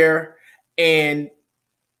player and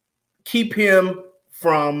keep him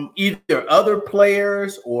from either other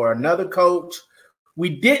players or another coach. We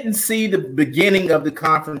didn't see the beginning of the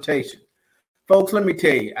confrontation. Folks, let me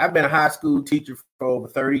tell you, I've been a high school teacher for over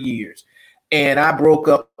 30 years, and I broke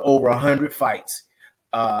up over 100 fights.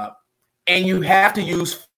 And you have to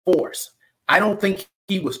use force. I don't think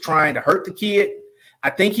he was trying to hurt the kid. I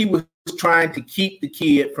think he was trying to keep the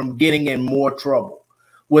kid from getting in more trouble.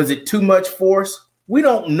 Was it too much force? We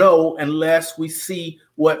don't know unless we see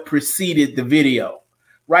what preceded the video.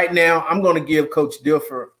 Right now, I'm going to give Coach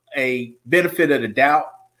Dilfer a benefit of the doubt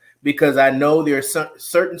because I know there are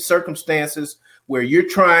certain circumstances where you're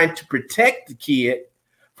trying to protect the kid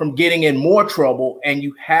from getting in more trouble and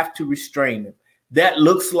you have to restrain him. That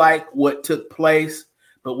looks like what took place,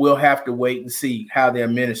 but we'll have to wait and see how the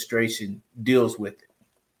administration deals with it.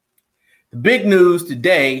 The big news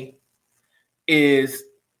today is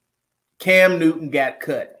Cam Newton got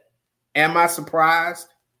cut. Am I surprised?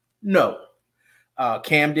 No.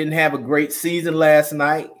 Cam didn't have a great season last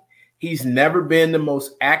night. He's never been the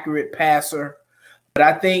most accurate passer, but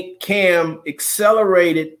I think Cam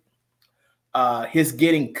accelerated his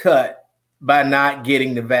getting cut by not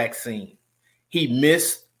getting the vaccine. He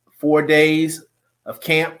missed 4 days of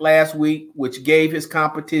camp last week, which gave his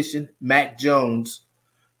competition, Mac Jones,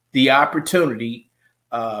 the opportunity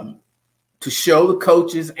to show the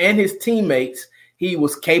coaches and his teammates he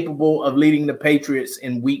was capable of leading the Patriots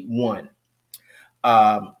in week 1.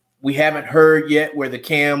 We haven't heard yet whether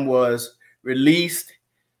Cam was released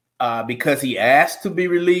because he asked to be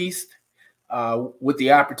released with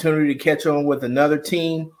the opportunity to catch on with another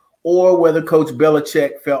team, or whether Coach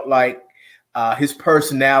Belichick felt like his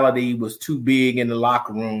personality was too big in the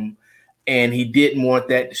locker room and he didn't want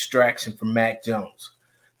that distraction from Mac Jones.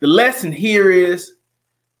 The lesson here is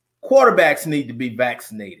quarterbacks need to be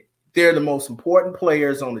vaccinated. They're the most important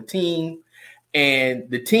players on the team, and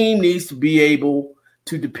the team needs to be able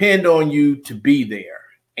to depend on you to be there.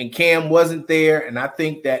 And Cam wasn't there, and I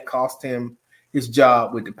think that cost him his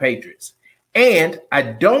job with the Patriots. And I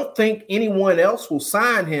don't think anyone else will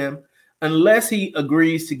sign him unless he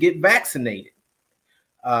agrees to get vaccinated.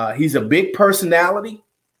 He's a big personality,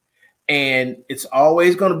 and it's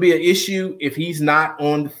always going to be an issue if he's not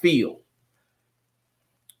on the field.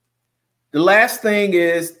 The last thing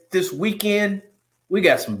is this weekend, we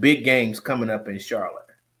got some big games coming up in Charlotte.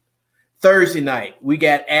 Thursday night, we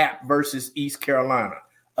got App versus East Carolina,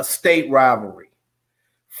 a state rivalry.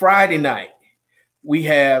 Friday night, we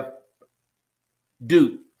have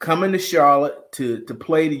Duke coming to Charlotte to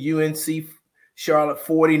play the UNC Charlotte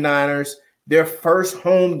 49ers, their first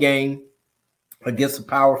home game against a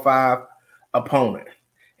Power 5 opponent.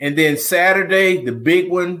 And then Saturday, the big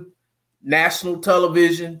one, national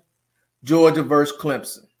television, Georgia versus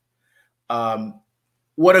Clemson.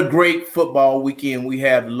 What a great football weekend we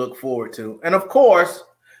have to look forward to. And, of course,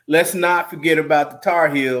 let's not forget about the Tar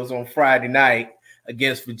Heels on Friday night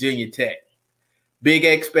against Virginia Tech. Big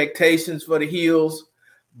expectations for the Heels,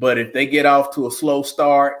 but if they get off to a slow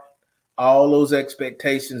start, all those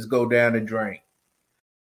expectations go down the drain.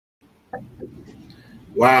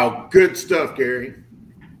 Wow, good stuff, Gary.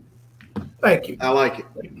 Thank you. I like it.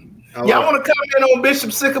 Y'all want to comment on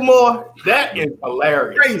Bishop Sycamore? That is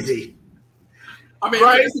hilarious. Crazy. I mean,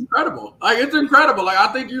 right? It's incredible. It's incredible. I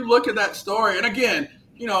think you look at that story, and again,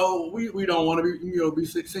 we don't want to be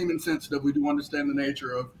seem insensitive. We do understand the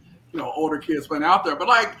nature of older kids playing out there, but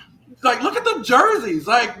like look at the jerseys.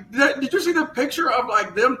 Did you see the picture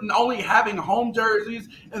of them only having home jerseys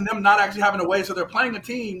and them not actually having away? So they're playing a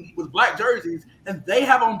team with black jerseys, and they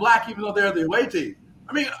have on black even though they're the away team.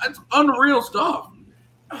 I mean, it's unreal stuff.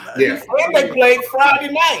 Yeah, and they played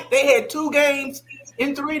Friday night. They had 2 games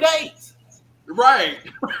in 3 days. Right.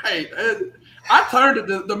 And I turned it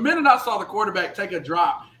the minute I saw the quarterback take a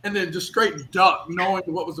drop and then just straight duck, knowing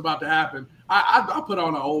what was about to happen. I put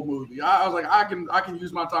on an old movie. I was like, I can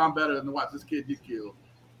use my time better than to watch this kid get killed.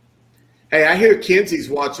 Hey, I hear Kenzie's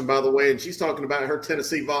watching, by the way, and she's talking about her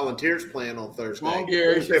Tennessee Volunteers playing on Thursday. Come on, Gary.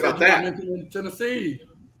 What do you say about that? Tennessee.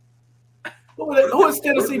 Who is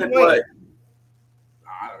Tennessee playing?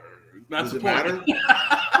 That's the point.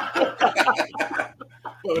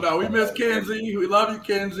 But no, we miss Kenzie. We love you,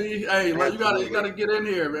 Kenzie. Hey, you gotta get in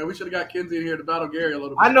here, man. We should have got Kenzie in here to battle Gary a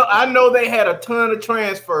little bit. I know they had a ton of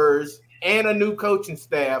transfers and a new coaching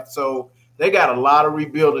staff, so they got a lot of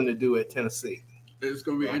rebuilding to do at Tennessee. It's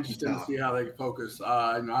going to be interesting to see how they focus,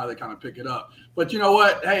 how they kind of pick it up. But you know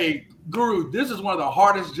what? Hey, Guru, this is one of the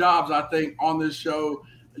hardest jobs, I think, on this show.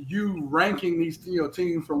 You ranking these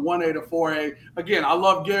teams from 1A to 4A. Again, I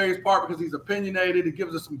love Gary's part because he's opinionated. He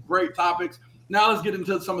gives us some great topics. Now let's get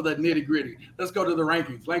into some of the nitty-gritty. Let's go to the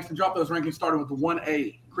rankings. Langston, drop those rankings starting with the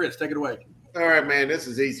 1A. Chris, take it away. All right, man, this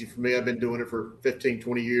is easy for me. I've been doing it for 15,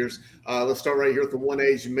 20 years. Let's start right here with the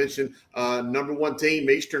 1As. You mentioned number one team,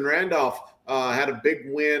 Eastern Randolph, had a big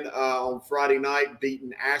win on Friday night,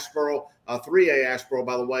 beating Asheboro, 3A Asheboro,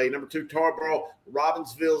 by the way. Number 2, Tarboro.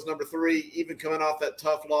 Robbinsville's number 3, even coming off that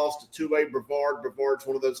tough loss to 2A Brevard. Brevard's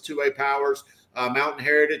one of those 2A powers. Mountain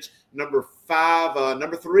Heritage, number 5,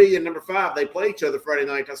 number 3 and number 5. They play each other Friday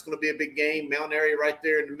night. That's going to be a big game. Mountain area right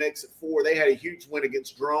there in the mix at 4. They had a huge win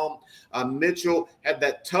against Drum. Mitchell had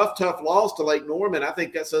that tough loss to Lake Norman. I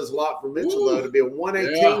think that says a lot for Mitchell, though, to be a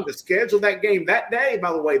 1A team, to schedule that game that day,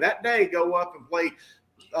 by the way, go up and play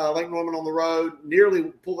Lake Norman on the road, nearly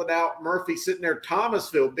pull it out. Murphy sitting there.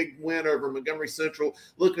 Thomasville, big win over Montgomery Central.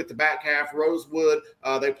 Look at the back half. Rosewood,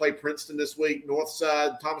 they play Princeton this week.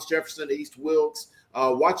 Northside, Thomas Jefferson, East Wilkes.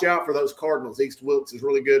 Watch out for those Cardinals. East Wilkes is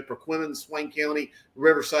really good. Perquimans, Swain County,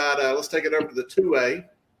 Riverside. Let's take it over to the 2A.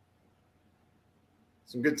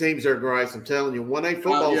 Some good teams there, Grice. I'm telling you, 1A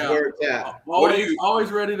football is where it's at.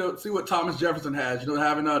 Always ready to see what Thomas Jefferson has.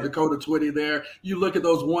 Having Dakota Twitty there. You look at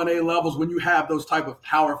those 1A levels, when you have those type of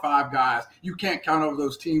Power 5 guys, you can't count over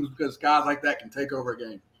those teams because guys like that can take over a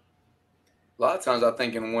game. A lot of times I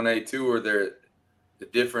think in 1A too, the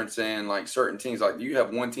difference in like certain teams, like you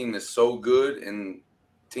have one team that's so good and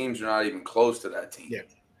teams are not even close to that team. Yeah.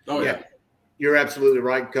 Oh, yeah. You're absolutely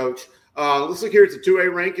right, Coach. Let's look here at the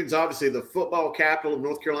 2A rankings. Obviously, the football capital of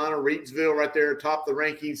North Carolina, Reidsville, right there atop the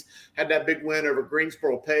rankings, had that big win over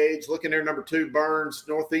Greensboro Page. Looking there, number 2, Burns.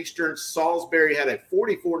 Northeastern, Salisbury had a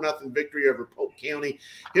 44-0 victory over Polk County.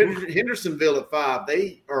 Hendersonville at 5.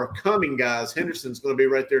 They are coming, guys. Henderson's going to be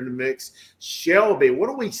right there in the mix. Shelby, what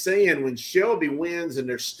are we saying when Shelby wins and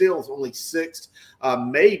they're still only 6th?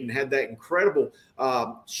 Maiden had that incredible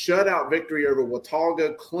shutout victory over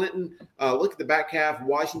Watauga. Clinton, look at the back half.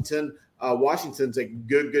 Washington. Washington's a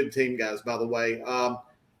good team, guys, by the way.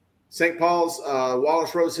 St. Paul's,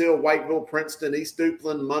 Wallace Rose Hill, Whiteville, Princeton, East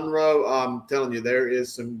Duplin, Monroe. I'm telling you, there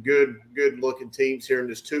is some good-looking teams here in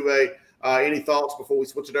this 2A. Any thoughts before we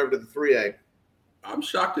switch it over to the 3A? I'm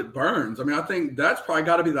shocked at Burns. I mean, I think that's probably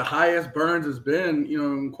got to be the highest Burns has been,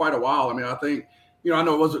 in quite a while. I mean, I think – I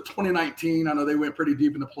know it was 2019. I know they went pretty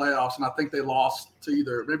deep in the playoffs, and I think they lost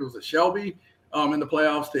to maybe it was Shelby in the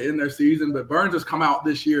playoffs to end their season. But Burns has come out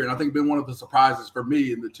this year, and I think been one of the surprises for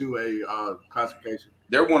me in the 2A classification.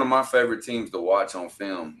 They're one of my favorite teams to watch on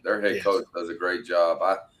film. Their head coach does a great job.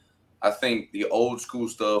 I think the old school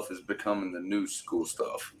stuff is becoming the new school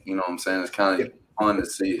stuff. You know what I'm saying? It's kind of fun to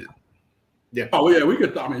see it. Yeah. Oh yeah, we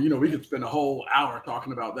could. I mean, we could spend a whole hour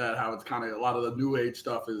talking about that. How it's kind of a lot of the new age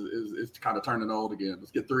stuff is kind of turning old again.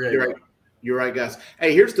 Let's get 3A. You're right, guys.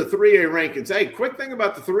 Hey, here's the 3A rankings. Hey, quick thing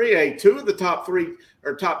about the 3A: 2 of the top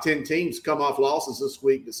 10 teams come off losses this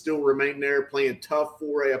week, but still remain there playing tough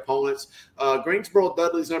 4A opponents. Greensboro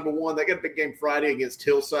Dudley's number 1. They got a big game Friday against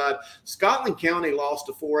Hillside. Scotland County lost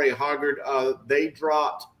to 4A Hoggard. They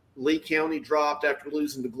dropped. Lee County dropped after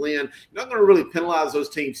losing to Glenn. You're not going to really penalize those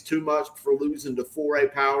teams too much for losing to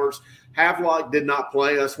 4A powers. Havelock did not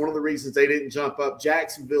play us. One of the reasons they didn't jump up.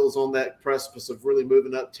 Jacksonville's on that precipice of really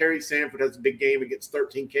moving up. Terry Sanford has a big game against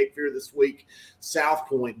 13 Cape Fear this week. South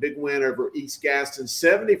Point, big win over East Gaston.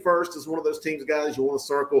 71st is one of those teams, guys, you want to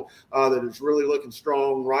circle that is really looking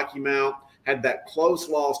strong. Rocky Mount had that close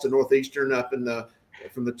loss to Northeastern up in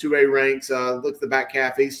from the 2A ranks. Look at the back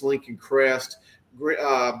half, East Lincoln Crest.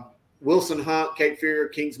 Wilson Hunt, Cape Fear,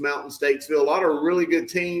 Kings Mountain, Statesville, a lot of really good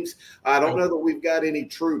teams. I don't know that we've got any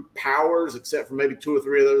true powers except for maybe 2 or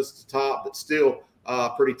 3 of those at the top, but still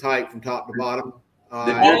pretty tight from top to bottom.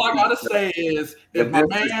 All I got to say is if my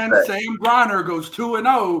man Sam Griner goes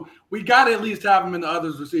 2-0, we got to at least have him in the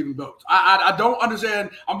others receiving votes. I don't understand.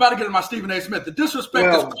 I'm about to get in my Stephen A. Smith. The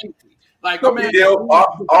disrespect is crazy. Like, no, man,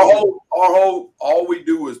 all we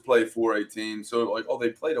do is play 4A teams. So, like, they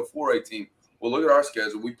played a 4A team. Well, look at our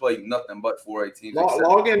schedule. We played nothing but 4A teams.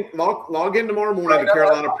 Log in tomorrow morning to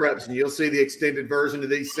Carolina Preps, and you'll see the extended version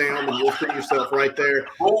of these sound, and you'll see yourself right there.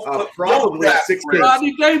 Probably 16.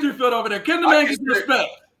 Rodney Dangerfield over there. Can the man get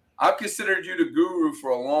respect? I've considered you the guru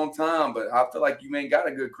for a long time, but I feel like you ain't got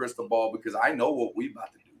a good crystal ball because I know what we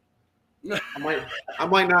about to do. I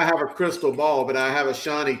might not have a crystal ball, but I have a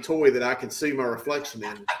shiny toy that I can see my reflection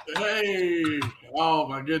in. Hey, oh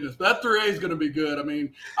my goodness, that 3A is going to be good. I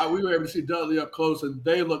mean, we were able to see Dudley up close, and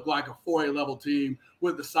they look like a 4A level team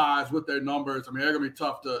with the size, with their numbers. I mean, they're going to be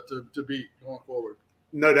tough to beat going forward.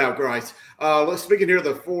 No doubt, Grice. Let's speaking here of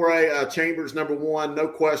the 4A, Chambers number 1, no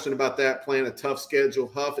question about that, playing a tough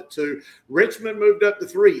schedule. Huff at 2. Richmond moved up to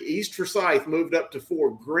 3. East Forsyth moved up to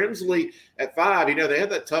 4. Grimsley at 5. You know, they had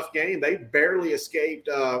that tough game. They barely escaped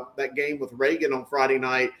that game with Reagan on Friday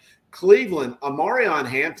night. Cleveland, Amarion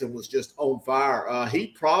Hampton was just on fire. He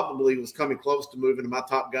probably was coming close to moving to my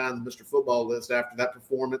top guy on the Mr. Football list after that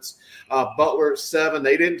performance. Butler at 7.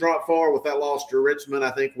 They didn't drop far with that loss to Richmond.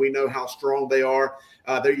 I think we know how strong they are.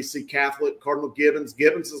 There you see Catholic, Cardinal Gibbons.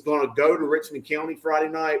 Gibbons is going to go to Richmond County Friday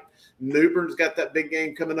night. Newbern's got that big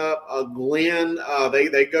game coming up. Glenn,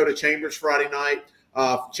 they go to Chambers Friday night.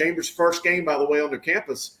 Chambers' first game, by the way, on their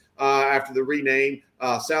campus after the rename.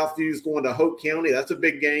 Southview's going to Hope County. That's a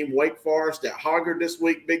big game. Wake Forest at Hoggard this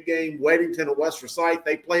week, big game. Weddington at West Forsyth,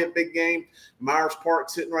 they play a big game. Myers Park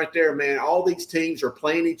sitting right there, man. All these teams are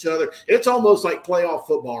playing each other. It's almost like playoff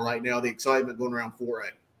football right now, the excitement going around 4A.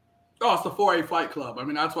 Oh, it's the 4A Fight Club. I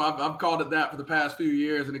mean, that's why I've called it that for the past few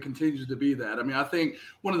years, and it continues to be that. I mean, I think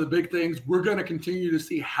one of the big things, we're going to continue to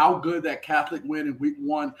see how good that Catholic win in week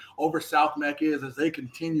 1 over South Meck is as they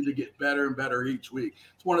continue to get better and better each week.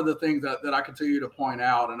 It's one of the things that I continue to point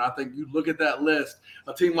out. And I think you look at that list,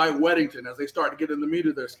 a team like Weddington, as they start to get in the meat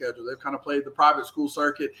of their schedule, they've kind of played the private school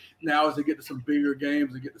circuit. Now as they get to some bigger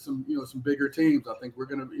games and get to some bigger teams, I think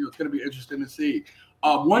it's going to be interesting to see.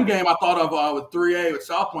 One game I thought of with 3A with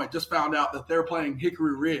South Point, just found out that they're playing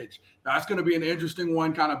Hickory Ridge. Now, that's going to be an interesting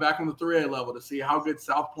one kind of back on the 3A level to see how good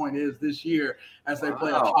South Point is this year as they play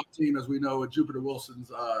a top team, as we know, with Jupiter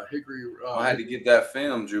Wilson's Hickory. I had to get that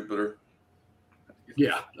film, Jupiter.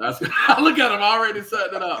 Yeah, look at him already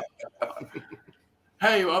setting it up.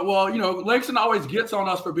 Hey, well, Langston always gets on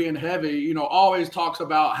us for being heavy, always talks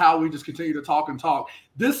about how we just continue to talk and talk.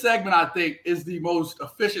 This segment, I think, is the most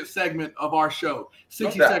efficient segment of our show.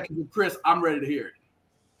 60 seconds with Chris. I'm ready to hear it.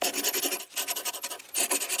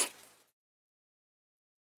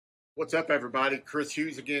 What's up, everybody? Chris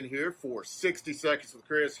Hughes again here for 60 Seconds with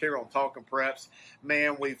Chris here on Talking Preps.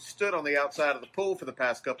 Man, we've stood on the outside of the pool for the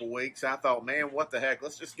past couple weeks. I thought, man, what the heck?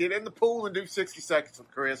 Let's just get in the pool and do 60 Seconds with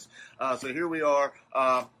Chris. So here we are.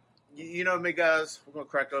 You know me, guys. We're going to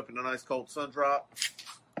crack open a nice cold sun drop.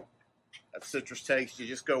 That citrus taste you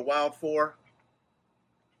just go wild for.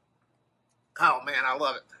 Oh, man, I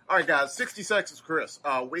love it. All right, guys, 60 Seconds with Chris.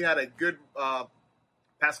 We had a good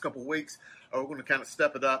past couple weeks. We're going to kind of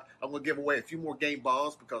step it up. I'm going to give away a few more game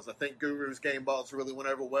balls because I think Guru's game balls really went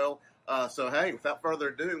over well. So, hey, without further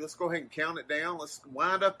ado, let's go ahead and count it down. Let's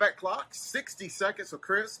wind up that clock. 60 seconds with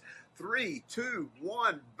Chris. 3, 2,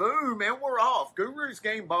 1, boom, and we're off. Guru's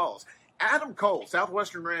game balls. Adam Cole,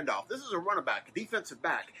 Southwestern Randolph. This is a running back, a defensive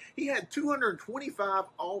back. He had 225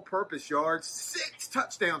 all-purpose yards, 6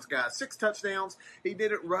 touchdowns, guys. 6 touchdowns. He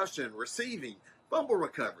did it rushing, receiving, fumble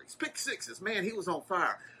recoveries, pick sixes. Man, he was on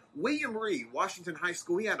fire. William Reed, Washington High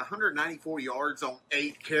School, he had 194 yards on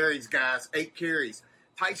 8 carries, guys, 8 carries.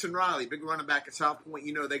 Tyson Riley, big running back at South Point,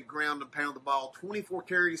 they ground and pound the ball, 24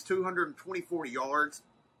 carries, 224 yards.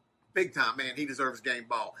 Big time, man. He deserves game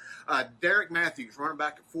ball. Derek Matthews, running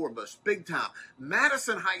back at Forbush, big time.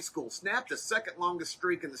 Madison High School snapped the second longest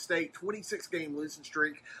streak in the state, 26-game losing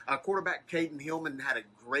streak. Quarterback Caden Hillman had a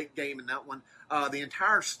great game in that one. The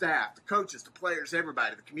entire staff, the coaches, the players,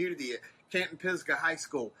 everybody, the community at Canton Pisgah High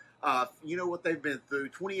School, you know what they've been through.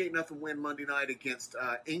 28-0 win Monday night against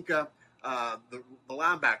Inca. The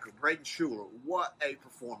linebacker, Braden Schuler. What a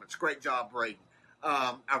performance. Great job, Braden.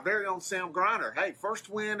 Our very own Sam Griner. Hey, first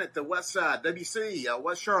win at the West Side, WC,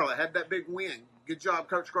 West Charlotte, had that big win. Good job,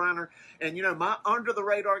 Coach Griner. And, my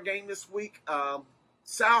under-the-radar game this week,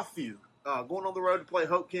 Southview, going on the road to play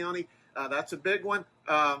Hope County. That's a big one.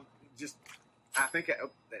 I think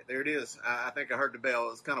there it is. I think I heard the bell.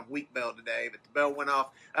 It was kind of weak bell today, but the bell went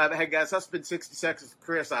off. Hey, guys, that's been 60 Seconds with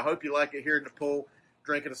Chris. I hope you like it here in the pool,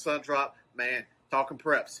 drinking a sun drop. Man, talking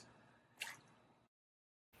preps.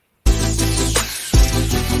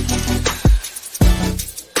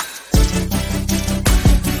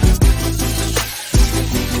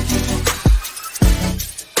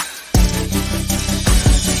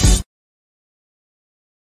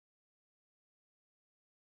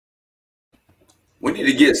 We need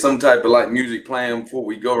to get some type of music playing before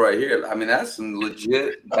we go right here. I mean, that's some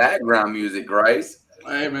legit background music, Grace.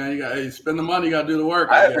 Hey, man, you spend the money, you got to do the work.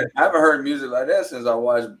 I haven't heard music like that since I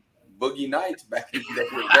watched Boogie Nights back in the day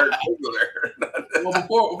with Dirk Diggler.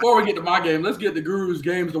 Well, before we get to my game, let's get the Guru's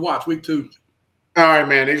games to watch week 2. All right,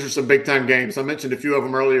 man. These are some big-time games. I mentioned a few of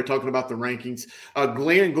them earlier talking about the rankings.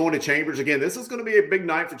 Glenn going to Chambers. Again, this is going to be a big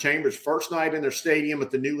night for Chambers. First night in their stadium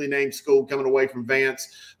at the newly named school coming away from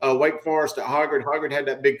Vance. Wake Forest at Hoggard. Hoggard had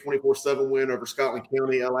that big 24-7 win over Scotland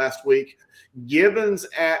County last week. Gibbons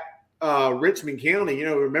at Richmond County.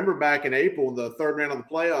 Remember back in April, the third round of the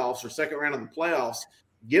playoffs or second round of the playoffs,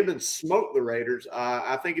 Gibbons smoked the Raiders.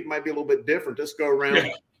 I think it might be a little bit different this go around.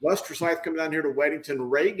 Yeah. West Forsyth coming down here to Weddington.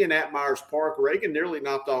 Reagan at Myers Park. Reagan nearly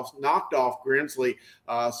knocked off Grimsley.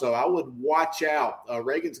 So I would watch out.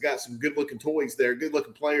 Reagan's got some good-looking toys there,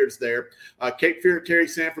 good-looking players there. Cape Fear at Terry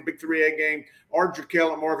Sanford, big 3A game.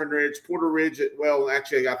 Ardrey at Marvin Ridge. Porter Ridge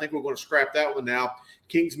actually, I think we're going to scrap that one now.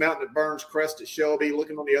 Kings Mountain at Burns, Crest at Shelby.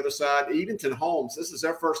 Looking on the other side, Edenton Holmes. This is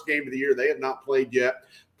their first game of the year. They have not played yet.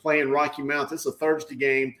 Playing Rocky Mount. This is a Thursday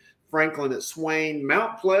game. Franklin at Swain,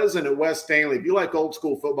 Mount Pleasant at West Stanley. If you like old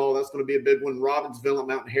school football, that's going to be a big one. Robbinsville at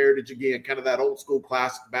Mountain Heritage again, kind of that old school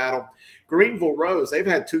classic battle. Greenville Rose, they've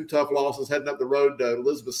had 2 tough losses heading up the road to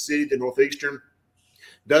Elizabeth City, to Northeastern.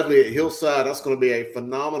 Dudley at Hillside, that's going to be a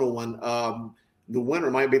phenomenal one. The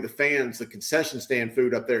winner might be the fans. The concession stand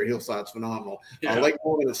food up there at Hillside's phenomenal. Yeah. Lake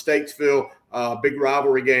Morgan at Statesville, big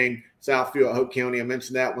rivalry game. Southfield at Hope County, I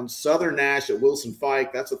mentioned that one. Southern Nash at Wilson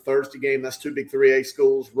Fike, that's a Thursday game. That's 2 big 3A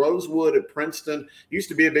schools. Rosewood at Princeton. Used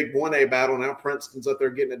to be a big 1A battle. Now Princeton's up there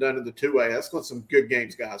getting it done in the 2A. That's going to some good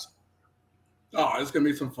games, guys. Oh, it's going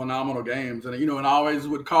to be some phenomenal games. And, and I always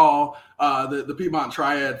would call the Piedmont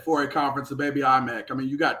Triad 4A Conference the Baby IMAC. I mean,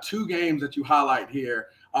 you got 2 games that you highlight here.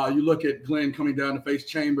 You look at Glenn coming down to face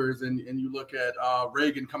Chambers, and you look at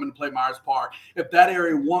Reagan coming to play Myers Park. If that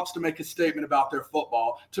area wants to make a statement about their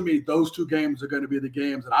football, to me, those 2 games are going to be the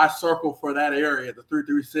games that I circle for that area, the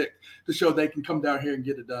 336, to show they can come down here and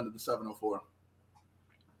get it done to the 704.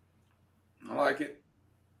 I like it.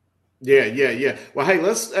 Yeah. Well, hey,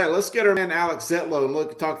 let's get our man Alex Zetlow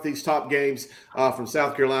and talk these top games from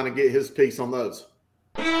South Carolina and get his piece on those.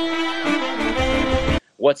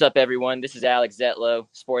 What's up, everyone? This is Alex Zetlow,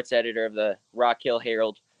 sports editor of the Rock Hill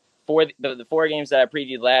Herald. For the 4 games that I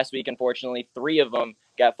previewed last week, unfortunately, 3 of them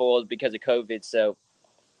got foiled because of COVID. So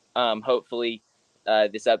hopefully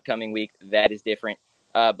this upcoming week, that is different.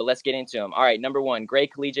 But let's get into them. All right, number 1, Gray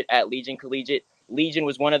Collegiate at Legion Collegiate. Legion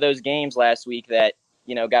was one of those games last week that,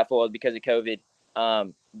 got foiled because of COVID.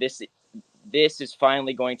 This is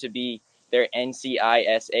finally going to be their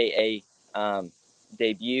NCISAA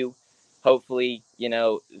debut. Hopefully,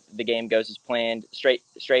 the game goes as planned.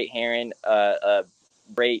 Straight Heron,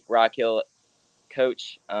 great Rock Hill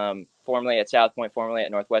coach, formerly at South Point, formerly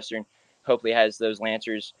at Northwestern. Hopefully has those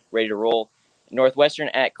Lancers ready to roll. Northwestern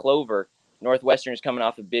at Clover. Northwestern is coming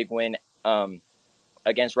off a big win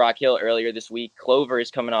against Rock Hill earlier this week. Clover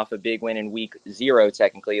is coming off a big win in week 0,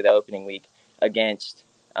 technically, the opening week, against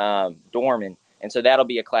Dorman. And so that'll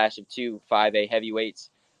be a clash of 2 5A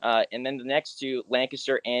heavyweights. And then the next 2,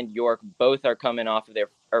 Lancaster and York, both are coming off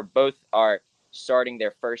of both are starting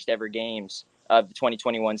their first ever games of the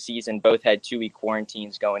 2021 season. Both had 2-week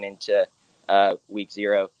quarantines going into week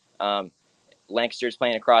 0. Lancaster is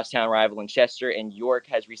playing a crosstown rival in Chester, and York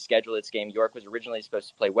has rescheduled its game. York was originally supposed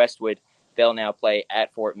to play Westwood. They'll now play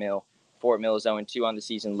at Fort Mill. Fort Mill is 0-2 on the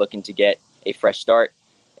season, looking to get a fresh start.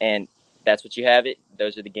 And that's what you have it.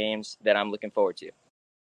 Those are the games that I'm looking forward to.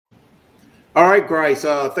 All right, Grace.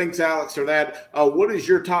 Thanks, Alex, for that. What is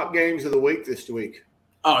your top games of the week this week?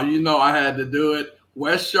 Oh, I had to do it.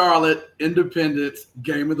 West Charlotte, Independence,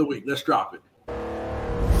 game of the week. Let's drop it.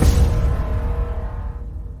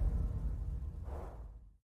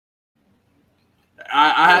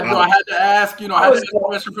 I had to ask, I had to ask a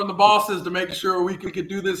question from the bosses to make sure we could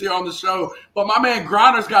do this here on the show. But my man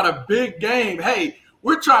Grinder's got a big game. Hey,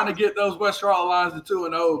 we're trying to get those West Charlotte lines to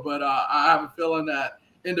 2-0, but I have a feeling that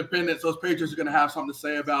Independence, those Patriots are going to have something to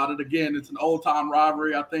say about it. Again, it's an old-time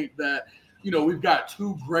rivalry. I think that, we've got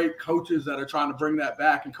 2 great coaches that are trying to bring that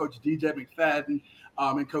back, and Coach DJ McFadden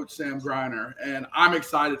and Coach Sam Griner, and I'm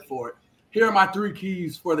excited for it. Here are my 3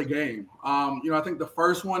 keys for the game. I think the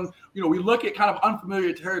first one, we look at kind of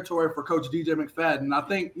unfamiliar territory for Coach DJ McFadden. I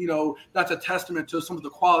think, that's a testament to some of the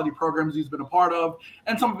quality programs he's been a part of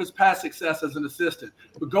and some of his past success as an assistant.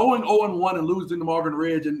 But going 0-1 and losing to Marvin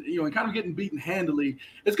Ridge and, and kind of getting beaten handily,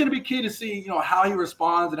 it's going to be key to see, how he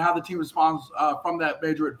responds and how the team responds from that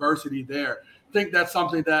major adversity there. I think that's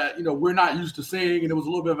something that, we're not used to seeing, and it was a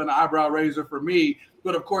little bit of an eyebrow raiser for me.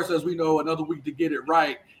 But, of course, as we know, another week to get it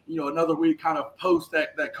right, another week kind of post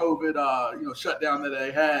that COVID, shutdown that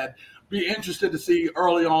they had. Be interested to see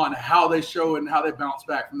early on how they show and how they bounce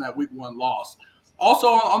back from that week 1 loss. Also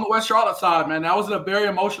on the West Charlotte side, man, that was a very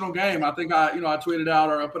emotional game. I think I tweeted out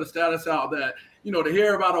or I put a status out that, to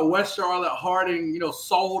hear about a West Charlotte Harding,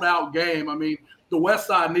 sold out game. I mean, the West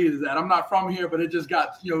Side needed that. I'm not from here, but it just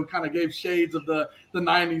got, kind of gave shades of the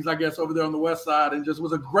 90s, I guess, over there on the West Side, and just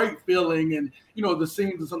was a great feeling. And, the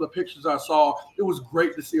scenes and some of the pictures I saw, it was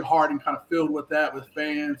great to see Harding kind of filled with that, with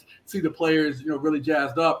fans, see the players, really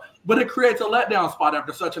jazzed up. But it creates a letdown spot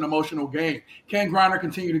after such an emotional game. Can Griner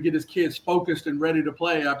continue to get his kids focused and ready to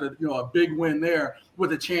play after, a big win there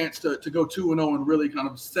with a chance to go 2-0 and really kind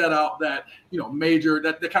of set out that, major,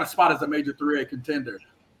 that kind of spot as a major 3A contender?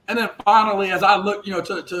 And then finally, as I look,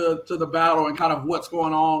 to the battle and kind of what's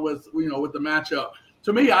going on with, with the matchup,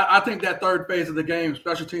 to me, I think that third phase of the game,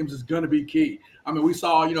 special teams, is going to be key. I mean, we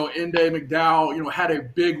saw, Ende McDowell, had a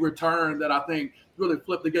big return that I think really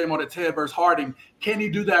flipped the game on its head versus Harding. Can he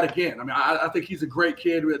do that again? I mean, I think he's a great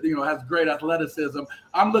kid with, has great athleticism.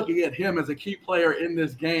 I'm looking at him as a key player in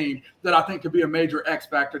this game that I think could be a major X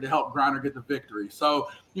factor to help Griner get the victory. So,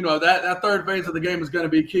 that third phase of the game is going to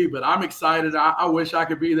be key, but I'm excited. I wish I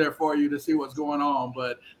could be there for you to see what's going on,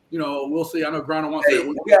 but we'll see. I know Griner wants to.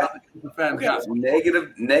 We got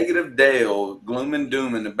negative Dale, gloom and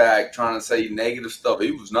doom in the back, trying to say negative stuff.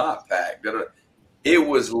 He was not packed. It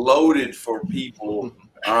was loaded for people.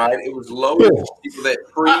 All right, it was loaded for people that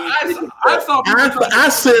I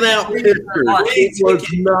sent out pictures. It was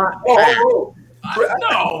not packed.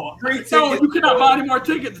 No, you cannot buy any more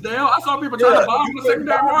tickets, Dale. I saw people trying to buy them in the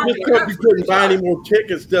secondary market. Just because you couldn't buy any more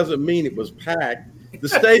tickets doesn't mean it was packed. The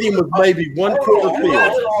stadium was maybe one quarter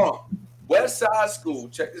filled. West Side School,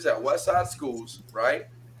 check this out. West Side Schools, right?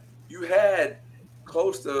 You had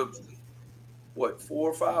close to, 400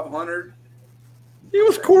 or 500? It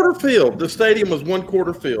was quarter filled. The stadium was one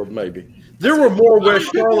quarter filled, maybe. There were more West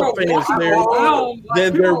Charlotte fans there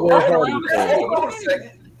than there were Harding fans. Hold on a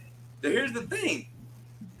second. Here's the thing.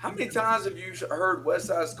 How many times have you heard West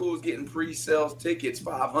Side Schools getting pre-sales tickets,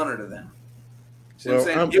 500 of them? See what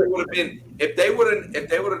I'm saying? It would have been if they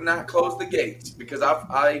would have not closed the gates, because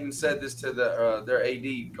I even said this to their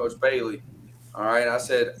AD, Coach Bailey. All right, I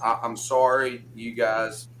said I'm sorry you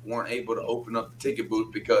guys weren't able to open up the ticket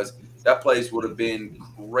booth, because that place would have been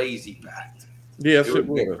crazy packed. Yes, it would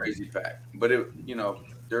have been crazy packed. But due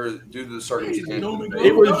to the circumstances,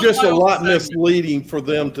 it was just a lot misleading for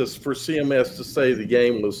CMS to say the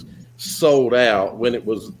game was sold out when it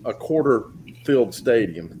was a quarter filled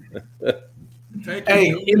stadium.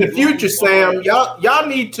 Hey, in the future, Sam, y'all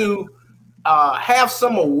need to have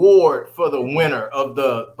some award for the winner of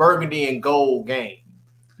the Burgundy and Gold game.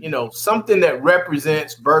 Something that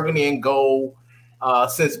represents Burgundy and Gold,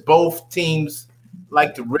 since both teams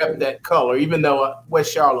like to rep that color, even though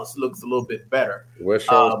West Charlotte's looks a little bit better. West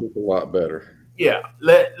Charlotte's looks a lot better. Yeah,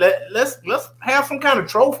 let's have some kind of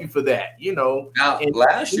trophy for that. Now,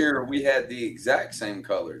 last year we had the exact same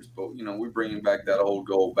colors, but we're bringing back that old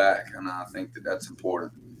gold back, and I think that's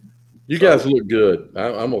important. You guys look good.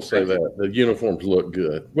 I'm gonna say that the uniforms look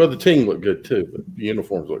good. Well, the team looked good too, but the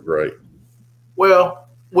uniforms look great. Well,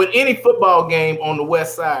 with any football game on the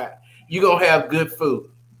West Side, you're gonna have good food.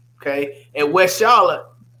 Okay, at West Charlotte,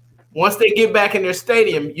 once they get back in their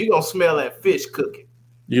stadium, you're gonna smell that fish cooking.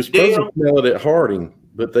 You're supposed to smell it at Harding,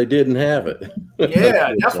 but they didn't have it.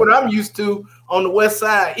 Yeah, that's what I'm used to on the West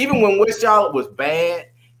Side. Even when West Charlotte was bad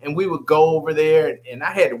and we would go over there and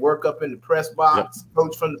I had to work up in the press box,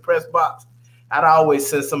 coach from the press box, I'd always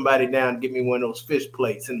send somebody down to get me one of those fish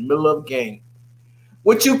plates in the middle of the game.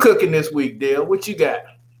 What you cooking this week, Dale? What you got?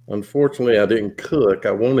 Unfortunately, I didn't cook.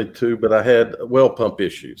 I wanted to, but I had well pump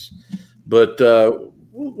issues. But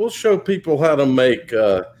we'll show people how to make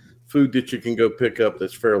food that you can go pick up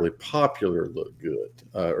that's fairly popular, look good,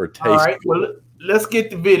 or taste good. All right, well, let's get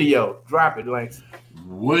the video. Drop it, Lance.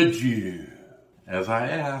 Would you, as I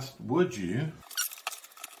asked, would you?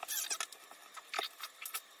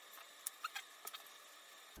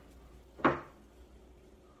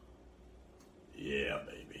 Yeah,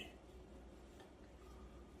 baby.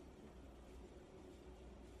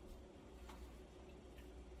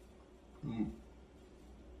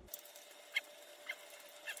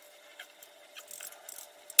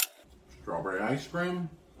 Strawberry ice cream,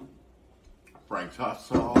 Frank's hot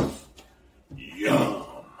sauce, yum.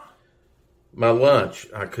 My lunch,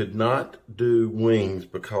 I could not do wings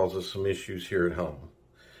because of some issues here at home.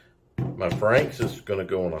 My Frank's is going to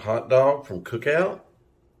go on a hot dog from Cookout,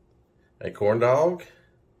 a corn dog.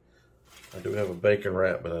 I do have a bacon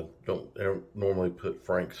wrap, but I don't normally put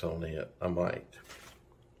Frank's on it. I might.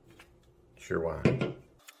 Sure why.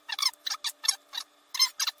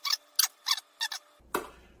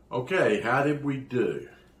 Okay, how did we do?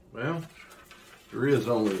 Well, there is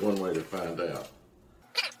only one way to find out.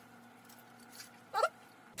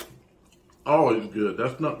 Always good.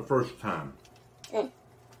 That's not the first time. The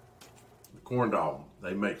corn dog.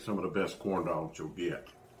 They make some of the best corn dogs you'll get.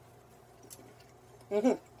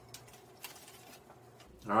 Mm-hmm.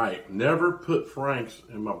 All right. Never put Frank's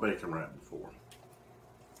in my bacon wrap before.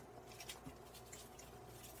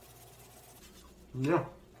 Yeah.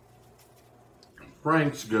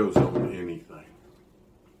 Frank's goes on anything.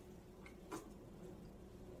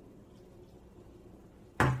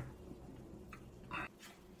 A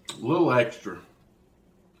little extra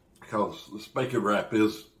because this bacon wrap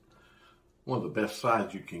is one of the best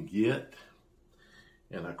sides you can get.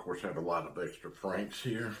 And I, of course, have a lot of extra Franks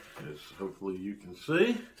here, as hopefully you can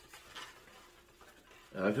see.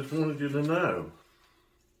 And I just wanted you to know.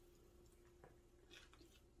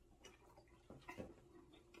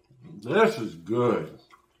 This is good.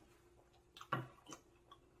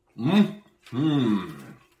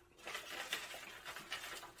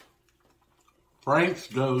 Frank's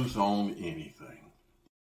goes on anything.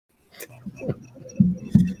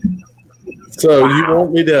 So you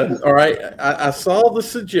want me to? All right. I saw the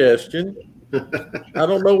suggestion. I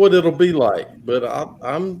don't know what it'll be like, but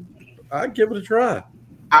I'd give it a try.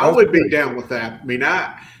 I would be down with that. I mean,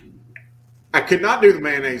 I could not do the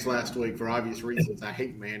mayonnaise last week for obvious reasons. I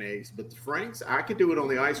hate mayonnaise, but the Franks, I could do it on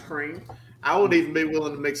the ice cream. I would even be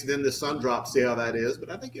willing to mix it in the Sun Drop, see how that is, but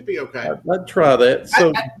I think it'd be okay. I'd try that.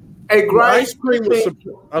 So, hey, Grice, ice cream was.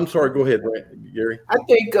 I'm sorry. Go ahead, Gary. I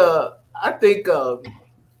think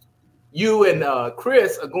you and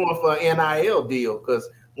Chris are going for an NIL deal because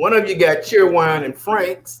one of you got Cheerwine and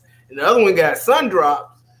Franks, and the other one got Sun Drops.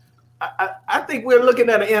 I think we're looking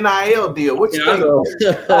at an NIL deal. What you think?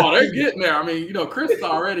 Oh, they're getting there. I mean, Chris is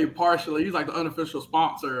already partially. He's like the unofficial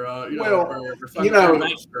sponsor. For Sun Drop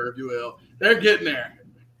Master, if you will. They're getting there.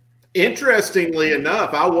 Interestingly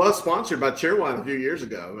enough, I was sponsored by Cheerwine a few years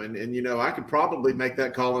ago, and I could probably make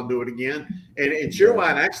that call and do it again. And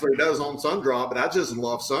Cheerwine actually does own Sun Drop, but I just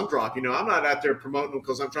love Sun Drop. I'm not out there promoting them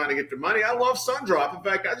because I'm trying to get their money. I love Sun Drop. In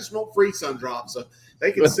fact, I just want free Sun Drop, so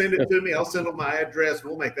they can send it to me. I'll send them my address.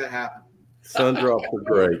 We'll make that happen. Sun Drops are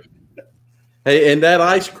great. Hey, and that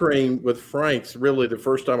ice cream with Frank's, really the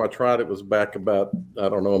first time I tried it was back about, I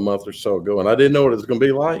don't know, a month or so ago, and I didn't know what it was going to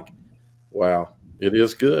be like. Wow, it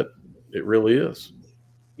is good. It really is.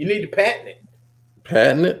 You need to patent it.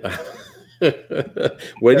 Patent it?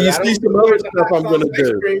 Wait till you see some other stuff I'm going to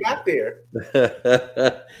do. Cream out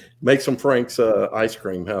there. Make some Frank's ice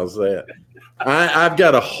cream. How's that? I've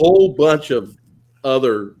got a whole bunch of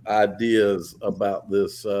other ideas about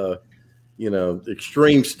this,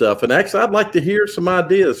 extreme stuff. And actually, I'd like to hear some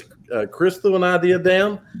ideas. Chris threw an idea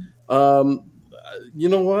down. You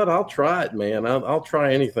know what? I'll try it, man. I'll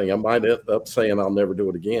try anything. I might end up saying I'll never do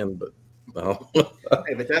it again, but no.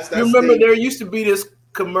 Hey, but that's you remember there used to be this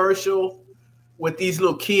commercial with these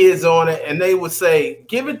little kids on it, and they would say,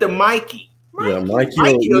 "Give it to Mikey." Yeah, Mikey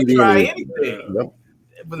will try anything. Yep.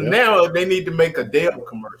 But now they need to make a Dale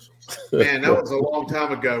commercial. Man, that was a long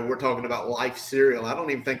time ago. We're talking about Life cereal. I don't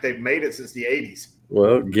even think they've made it since the 80s.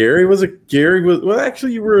 Well, Gary was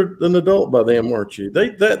actually you were an adult by then, weren't you?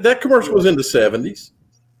 That commercial was in the 70s.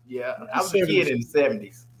 Yeah, I was a kid in the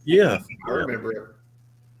 70s. Yeah. I remember it.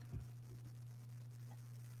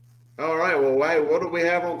 All right, well, what do we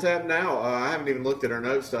have on tap now? I haven't even looked at our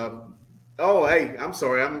notes. Oh, hey, I'm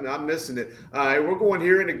sorry, I'm missing it. We're going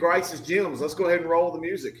here into Grice's Gyms. Let's go ahead and roll the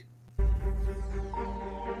music.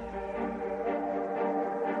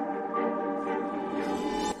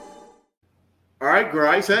 All right,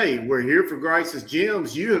 Grice. Hey, we're here for Grice's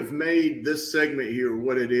Gyms. You have made this segment here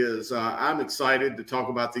what it is. I'm excited to talk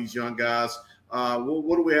about these young guys.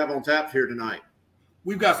 What do we have on tap here tonight?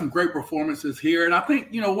 We've got some great performances here. And I think,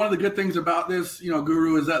 one of the good things about this,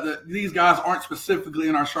 Guru, is that these guys aren't specifically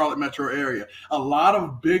in our Charlotte metro area. A lot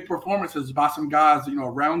of big performances by some guys,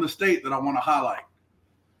 around the state that I want to highlight.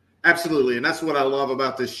 Absolutely. And that's what I love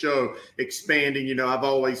about this show, expanding. I've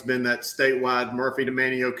always been that statewide Murphy to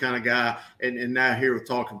Manteo kind of guy. And now here with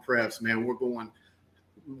Talking Preps, man, we're going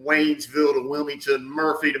Waynesville to Wilmington,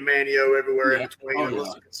 Murphy to Manteo, everywhere in between.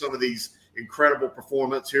 Let's look at some of these incredible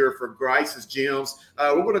performance here for Grice's Gyms.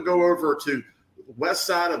 We're going to go over to west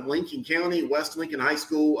side of Lincoln County, West Lincoln High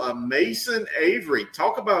School. Mason Avery,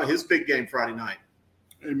 talk about his big game Friday night.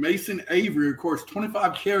 And Mason Avery, of course,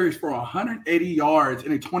 25 carries for 180 yards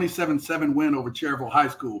in a 27-7 win over Cherryville High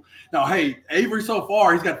School. Now, hey, Avery so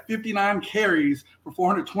far, he's got 59 carries for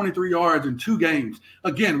 423 yards in 2 games.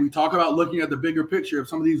 Again, we talk about looking at the bigger picture of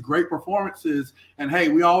some of these great performances. And, hey,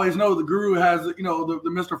 we always know the Guru has, the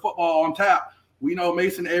Mr. Football on tap. We know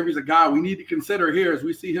Mason Avery's a guy we need to consider here as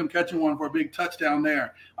we see him catching one for a big touchdown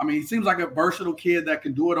there. I mean, he seems like a versatile kid that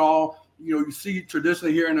can do it all. you see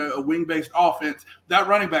traditionally here in a wing-based offense, that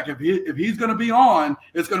running back, if he's going to be on,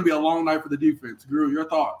 it's going to be a long night for the defense. Guru, your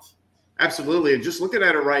thoughts? Absolutely. And just looking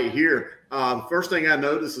at it right here, the first thing I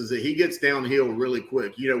notice is that he gets downhill really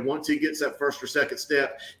quick. Once he gets that first or second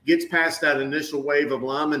step, gets past that initial wave of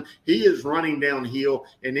linemen, he is running downhill.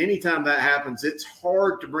 And anytime that happens, it's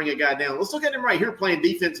hard to bring a guy down. Let's look at him right here playing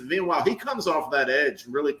defensive end. While he comes off that edge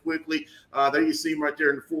really quickly, there you see him right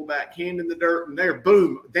there in the fullback, hand in the dirt, and there,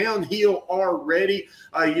 boom, downhill already.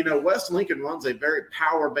 West Lincoln runs a very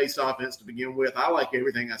power-based offense to begin with. I like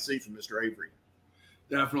everything I see from Mr. Avery.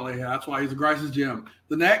 Definitely. Yeah, that's why he's a Grice's gem.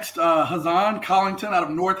 The next, Hazan Collington out of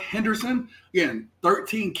North Henderson. Again,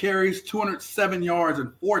 13 carries, 207 yards,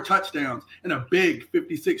 and 4 touchdowns, and a big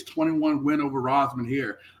 56-21 win over Rosman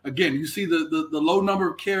here. Again, you see the low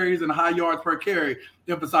number of carries and high yards per carry.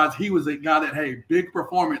 Emphasize he was a guy that, big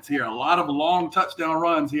performance here. A lot of long touchdown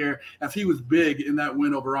runs here as he was big in that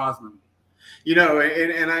win over Rosman.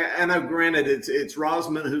 And I know, granted, it's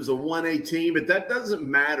Rosman who's a 1A team, but that doesn't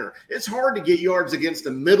matter. It's hard to get yards against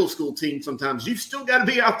a middle school team sometimes. You've still got to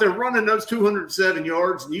be out there running those 207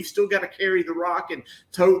 yards, and you've still got to carry the rock and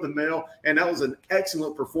tote the mail, and that was an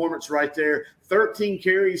excellent performance right there. 13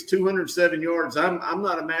 carries, 207 yards. I'm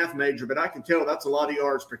not a math major, but I can tell that's a lot of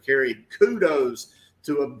yards per carry. Kudos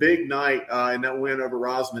to a big night in that win over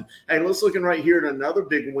Rosman. Hey, let's looking right here at another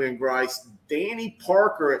big win, Grice. Danny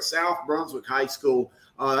Parker at South Brunswick High School.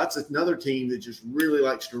 That's another team that just really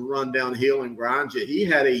likes to run downhill and grind you. He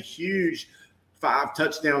had a huge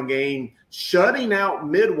 5-touchdown game, shutting out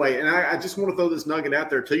Midway. And I just want to throw this nugget out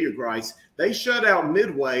there to you, Grice. They shut out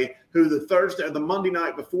Midway, who the Monday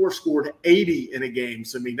night before scored 80 in a game.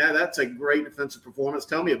 So, that's a great defensive performance.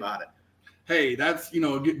 Tell me about it. Hey, that's,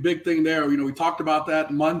 a big thing there. We talked about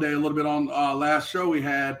that Monday a little bit on last show we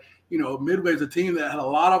had. Midway is a team that had a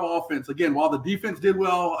lot of offense. Again, while the defense did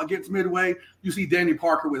well against Midway, you see Danny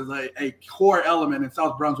Parker was a core element in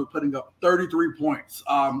South Brunswick, putting up 33 points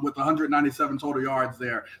with 197 total yards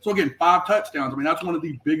there. So, again, 5 touchdowns. That's one of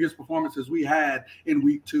the biggest performances we had in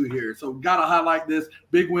week 2 here. So, got to highlight this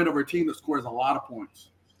big win over a team that scores a lot of points.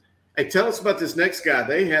 Hey, tell us about this next guy.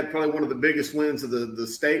 They had probably one of the biggest wins of the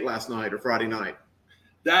state last night or Friday night.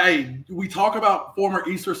 Hey, we talk about former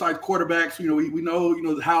Easter Sites quarterbacks. We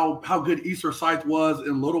know how good Easter Sites was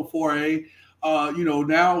in Little 4A. Now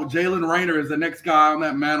Jalen Rayner is the next guy on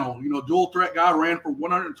that mantle. Dual threat guy, ran for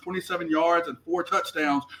 127 yards and 4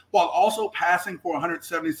 touchdowns while also passing for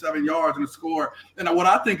 177 yards and a score. And what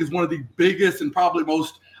I think is one of the biggest and probably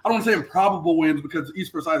most, I don't want to say improbable wins because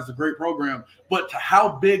East Forsyth is a great program, but to how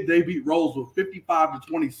big they beat Roseville,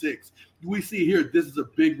 55-26. We see here, this is a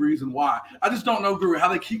big reason why. I just don't know, Guru, how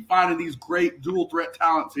they keep finding these great dual threat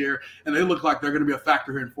talents here, and they look like they're going to be a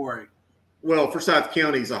factor here in 4A. Well, Forsyth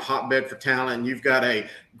County is a hotbed for talent, and you've got a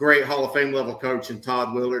great Hall of Fame level coach in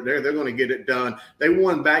Todd Willard. They're going to get it done. They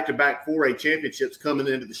won back-to-back 4A championships coming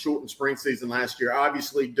into the shortened spring season last year,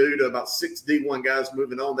 obviously due to about 6 D1 guys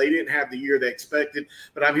moving on. They didn't have the year they expected,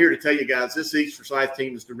 but I'm here to tell you guys, this East Forsyth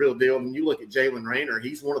team is the real deal. When you look at Jalen Rayner,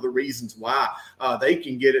 he's one of the reasons why they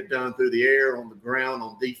can get it done through the air, on the ground,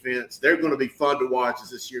 on defense. They're going to be fun to watch as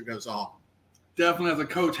this year goes on. Definitely, as a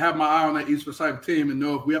coach, have my eye on that East Forsyth team and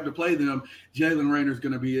know if we have to play them, Jalen Rayner is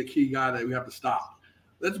going to be a key guy that we have to stop.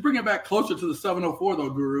 Let's bring it back closer to the 704, though,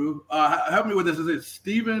 Guru. Help me with this. Is it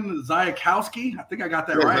Steven Zayakowski? I think I got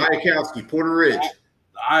that right. Zayakowski, Porter Ridge.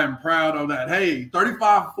 I am proud of that. Hey,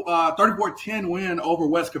 34-10 win over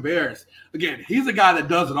West Cabarrus. Again, he's a guy that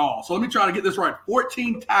does it all. So let me try to get this right.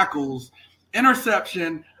 14 tackles,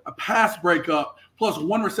 interception, a pass breakup, plus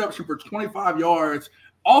 1 reception for 25 yards.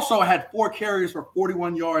 Also had 4 carries for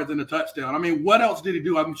 41 yards and a touchdown. What else did he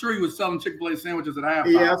do? I'm sure he was selling Chick-fil-A sandwiches at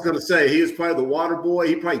halftime. Yeah, I was going to say, he was probably the water boy.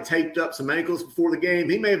 He probably taped up some ankles before the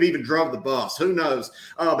game. He may have even drove the bus. Who knows?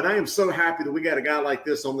 But I am so happy that we got a guy like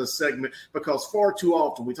this on this segment because far too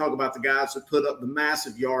often we talk about the guys that put up the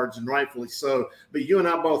massive yards, and rightfully so. But you and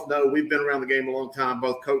I both know we've been around the game a long time,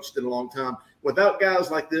 both coached it a long time. Without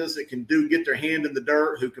guys like this that can get their hand in the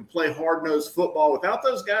dirt, who can play hard-nosed football, without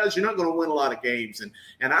those guys, you're not going to win a lot of games.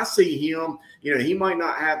 And I see him, he might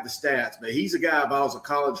not have the stats, but he's a guy, if I was a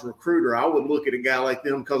college recruiter, I would look at a guy like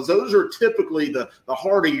them because those are typically the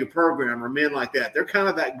heart of your program, or men like that. They're kind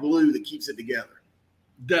of that glue that keeps it together.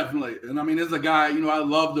 Definitely. And as a guy, I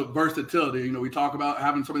love the versatility. We talk about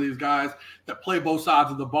having some of these guys that play both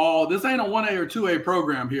sides of the ball. This ain't a 1A or 2A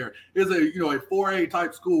program here. It's a 4A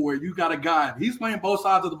type school where you got a guy. If he's playing both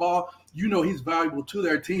sides of the ball, he's valuable to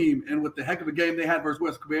their team. And with the heck of a game they had versus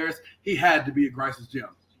West Cabarrus, he had to be at Grice's gym.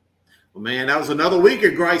 Well, man, that was another week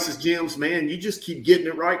at Grice's gyms, man. You just keep getting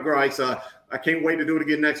it right, Grice. I can't wait to do it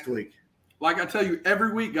again next week. like I tell you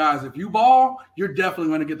every week, guys, if you ball, you're definitely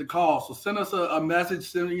going to get the call. So send us a message,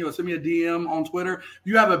 send me a DM on Twitter. If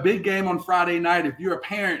you have a big game on Friday night, if you're a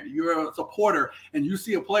parent, you're a supporter, and you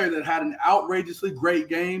see a player that had an outrageously great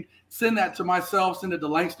game, send that to myself, send it to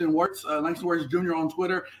Langston Wirtz Jr. on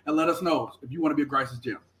Twitter, and let us know if you want to be at Grice's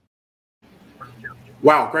gym.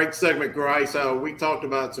 Wow, great segment, Grice. We talked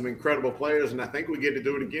about some incredible players, and I think we get to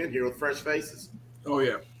do it again here with fresh faces. Oh,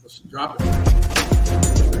 yeah. Let's drop it.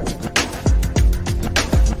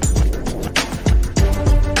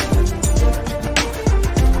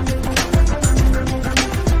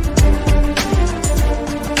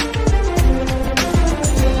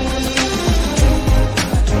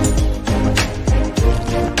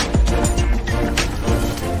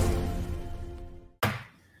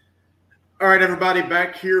 All right, everybody,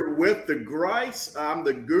 back here with the Grice. I'm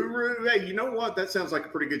the Guru. Hey, you know what? That sounds like a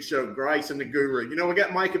pretty good show, Grice and the Guru. You know, we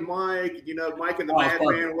got Mike and Mike, Mike and the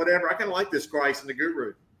Madman, whatever. I kind of like this Grice and the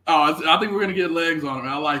Guru. Oh, I think we're going to get legs on him.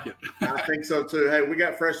 I like it. I think so, too. Hey, we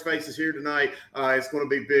got fresh faces here tonight. It's going to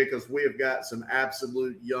be big because we have got some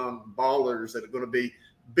absolute young ballers that are going to be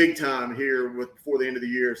big time here before the end of the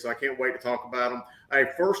year, so I can't wait to talk about them. All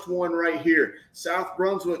right, first one right here. South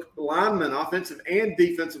Brunswick lineman, offensive and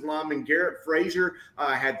defensive lineman Garrett Frazier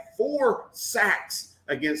had 4 sacks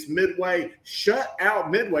against Midway, shut out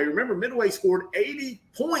Midway. Remember, Midway scored 80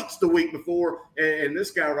 points the week before, and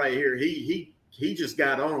this guy right here, he just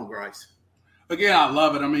got on him, Grice. Again, I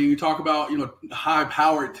love it. I mean, you talk about,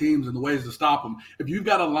 high-powered teams and the ways to stop them. If you've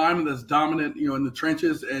got a lineman that's dominant, in the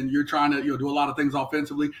trenches and you're trying to, do a lot of things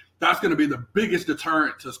offensively, that's going to be the biggest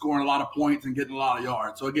deterrent to scoring a lot of points and getting a lot of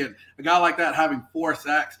yards. So, again, a guy like that having 4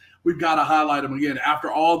 sacks, we've got to highlight him again. After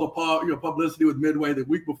all the publicity with Midway the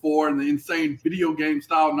week before and the insane video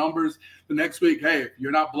game-style numbers, the next week, hey, if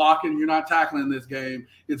you're not blocking, you're not tackling this game,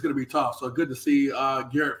 it's going to be tough. So, good to see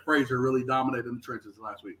Garrett Frazier really dominate in the trenches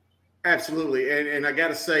last week. Absolutely. And I got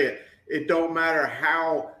to say it don't matter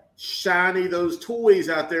how shiny those toys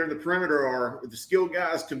out there in the perimeter are. The skilled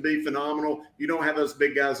guys can be phenomenal. You don't have those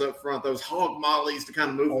big guys up front, those hog mollies to kind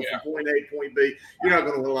of move from point A to point B. You're not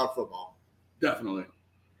going to win a lot of football. Definitely.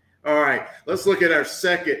 All right. Let's look at our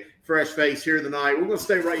second fresh face here tonight. We're going to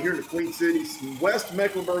stay right here in the Queen City. West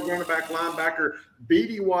Mecklenburg running back linebacker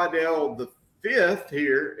B.D. Waddell, the 5th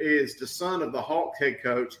here, is the son of the Hawks head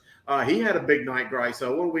coach. He had a big night, Grice.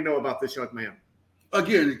 So what do we know about this young man?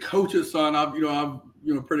 Again, coach's son. I've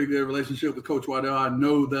pretty good relationship with Coach Waddell. I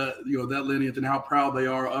know that that lineage and how proud they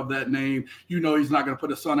are of that name. He's not going to put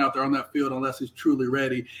his son out there on that field unless he's truly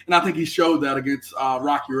ready. And I think he showed that against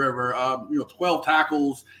Rocky River. 12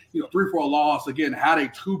 tackles, 3 for a loss. Again, had a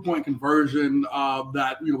 2-point conversion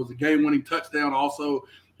that was a game-winning touchdown also.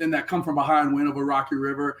 And that come from behind win over Rocky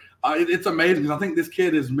River. It's amazing because I think this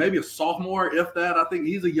kid is maybe a sophomore, if that. I think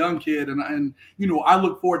he's a young kid, and I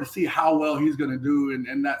look forward to see how well he's going to do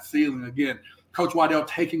in that ceiling. Again, Coach Waddell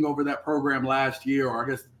taking over that program last year, or I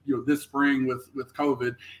guess this spring with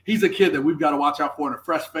COVID. He's a kid that we've got to watch out for, and a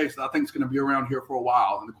fresh face that I think is going to be around here for a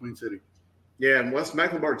while in the Queen City. Yeah, and West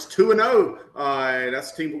Mecklenburg's 2-0.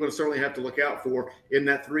 That's a team we're going to certainly have to look out for in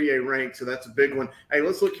that 3A rank, so that's a big one. Hey,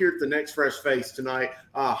 let's look here at the next fresh face tonight.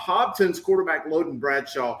 Hobson's quarterback Loden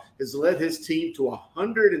Bradshaw has led his team to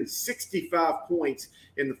 165 points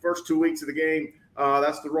in the first 2 weeks of the game.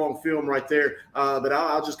 That's the wrong film right there, but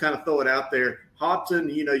I'll just kind of throw it out there. Hobson,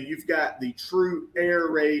 you've got the true air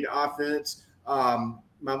raid offense.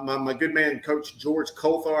 My good man, Coach George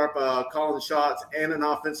Coltharp, calling the shots, and an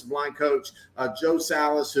offensive line coach, Joe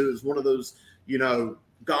Salas, who is one of those,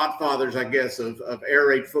 godfathers, I guess, of air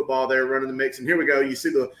raid football there running the mix. And here we go. You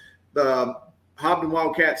see the Hobden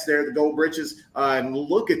Wildcats there, the Gold Britches, and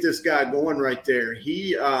look at this guy going right there.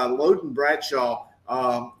 Loden Bradshaw,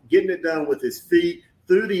 getting it done with his feet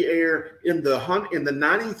through the air in the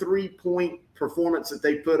 93-point performance that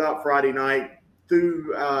they put up Friday night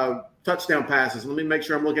through touchdown passes. Let me make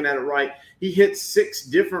sure I'm looking at it right. He hit 6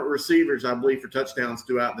 different receivers, I believe, for touchdowns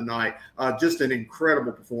throughout the night. Just an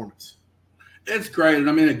incredible performance. It's great. And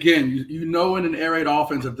I mean, again, in an air raid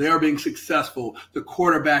offense, if they're being successful, the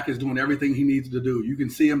quarterback is doing everything he needs to do. You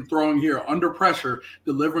can see him throwing here under pressure,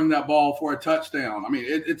 delivering that ball for a touchdown. I mean,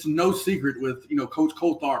 it's no secret with, Coach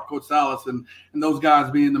Coltharp, Coach Salas, and those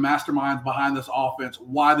guys being the masterminds behind this offense,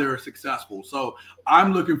 why they're successful. So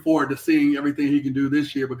I'm looking forward to seeing everything he can do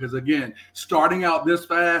this year because, again, starting out this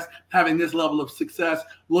fast, having this level of success,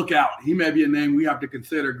 look out. He may be a name we have to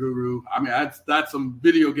consider, Guru. I mean, that's some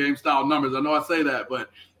video game style numbers. I know I say that, but,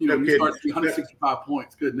 you start to see 165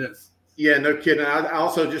 points. Goodness. Yeah, no kidding. I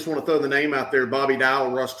also just want to throw the name out there. Bobby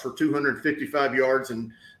Dowell rushed for 255 yards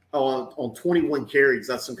and on 21 carries.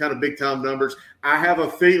 That's some kind of big-time numbers. I have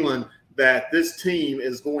a feeling that this team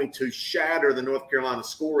is going to shatter the North Carolina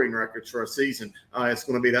scoring records for a season. It's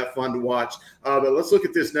going to be that fun to watch. But let's look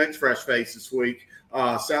at this next fresh face this week.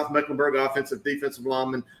 South Mecklenburg offensive defensive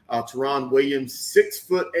lineman Teron Williams,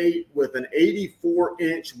 6'8" with an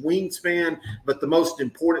 84-inch wingspan. But the most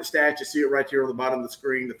important stat, you see it right here on the bottom of the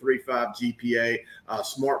screen, the 3.5 GPA.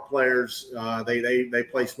 Smart players, they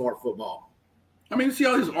play smart football. I mean, you see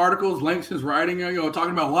all these articles, Langston's writing,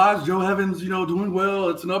 talking about why is Joe Evans, doing well.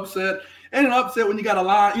 It's an upset. And an upset when you got a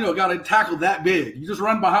line, got to tackle that big. You just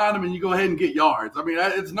run behind them and you go ahead and get yards. I mean,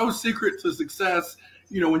 it's no secret to success,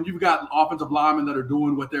 when you've got offensive linemen that are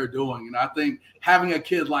doing what they're doing. And I think having a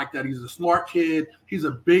kid like that, he's a smart kid. He's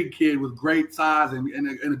a big kid with great size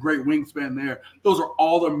and a great wingspan there. Those are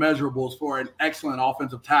all the measurables for an excellent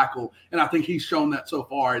offensive tackle. And I think he's shown that so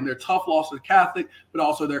far in their tough loss to Catholic, but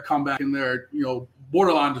also their comeback in their,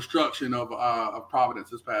 borderline destruction of Providence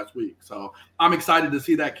this past week. So I'm excited to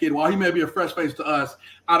see that kid. While he may be a fresh face to us,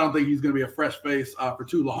 I don't think he's going to be a fresh face for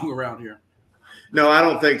too long around here. No, I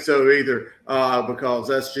don't think so either, because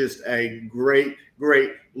that's just a great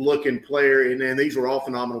looking player. And these are all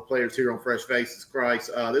phenomenal players here on Fresh Faces.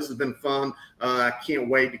 Christ, this has been fun. I can't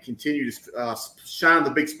wait to continue to shine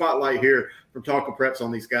the big spotlight here from Talking Preps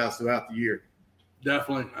on these guys throughout the year.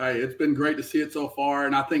 Definitely. It's been great to see it so far.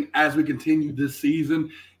 And I think as we continue this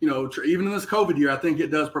season, even in this COVID year, I think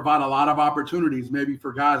it does provide a lot of opportunities, maybe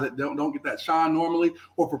for guys that don't get that shine normally,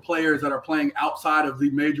 or for players that are playing outside of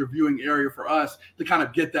the major viewing area for us to kind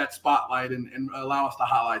of get that spotlight and allow us to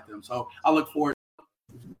highlight them. So I look forward.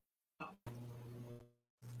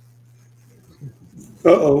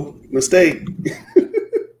 Uh-oh, mistake.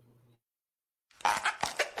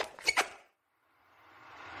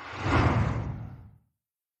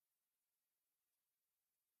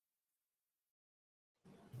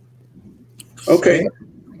 Okay,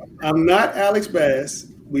 I'm not Alex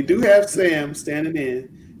Bass. We do have Sam standing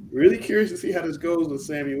in. Really curious to see how this goes with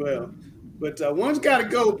Samuel. But one's got to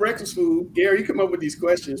go. Breakfast food. Gary, you come up with these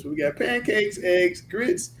questions. We got pancakes, eggs,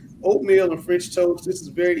 grits, oatmeal, and French toast. This is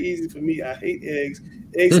very easy for me. I hate eggs.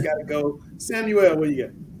 Eggs got to go. Samuel, what do you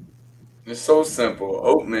got? It's so simple.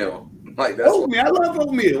 Oatmeal. That's oatmeal. I love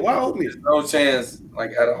oatmeal. Why oatmeal? There's no chance.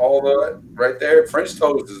 Out of all that right there, French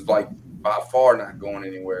toast is by far not going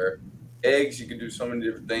anywhere. Eggs, you can do so many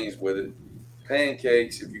different things with it.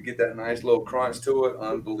 Pancakes, if you get that nice little crunch to it,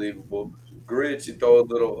 unbelievable. Grits, you throw a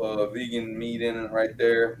little vegan meat in it right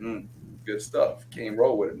there. Good stuff. Can't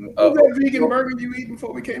roll with it. What was that vegan burger you eat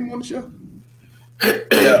before we came on the show?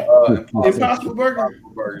 Impossible Burger.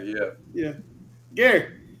 Impossible Burger, yeah. Gary.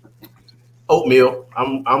 Oatmeal.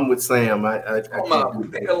 I'm with Sam. I come on, we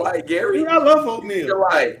think alike, Gary. I love oatmeal.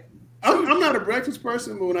 Alike. I'm not a breakfast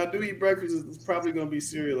person, but when I do eat breakfast, it's probably going to be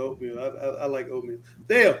cereal oatmeal. I like oatmeal.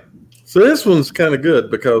 Dale. So this one's kind of good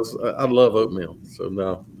because I love oatmeal. So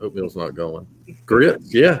no, oatmeal's not going.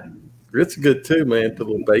 Grits, yeah. Grits are good too, man. Put a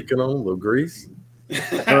little bacon on, a little grease.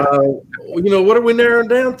 What are we narrowing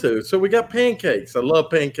down to? So we got pancakes. I love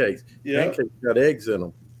pancakes. Yeah. Pancakes got eggs in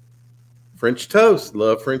them. French toast.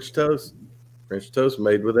 Love French toast. French toast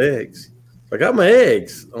made with eggs. I got my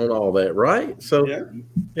eggs on all that, right? So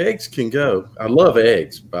eggs can go. I love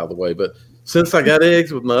eggs, by the way, but since I got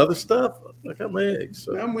eggs with my other stuff, I got my eggs.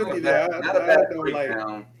 So. I'm with you there. I don't like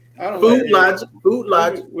it. Food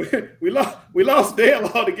logic. We lost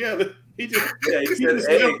Dale altogether. He just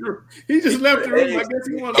left the room. I guess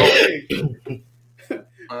he wanted eggs.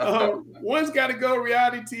 One's got to go.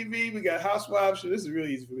 Reality TV. We got Housewives shows. This is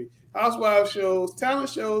really easy for me. Housewives shows, talent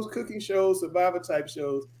shows, cooking shows, survivor type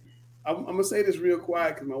shows. I'm gonna say this real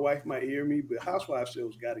quiet because my wife might hear me, but Housewives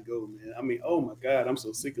shows got to go, man. I mean, oh my God, I'm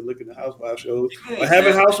so sick of looking at Housewives shows. Or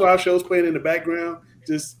having Housewives shows playing in the background.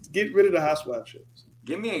 Just get rid of the Housewives shows.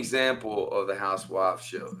 Give me an example of the Housewives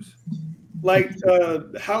shows. Like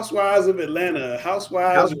Housewives of Atlanta,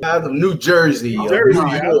 Housewives of New Jersey,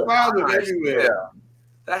 Housewives of everywhere. Yeah.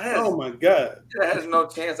 That has. Oh my God. That has no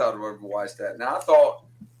chance I would have ever watched that. Now I thought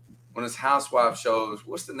when it's Housewives shows,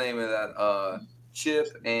 what's the name of that? Chip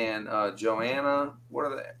and Joanna.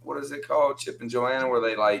 What is it called? Chip and Joanna, where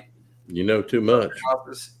they too much.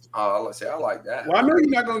 Let's say I like that. Well, I know you're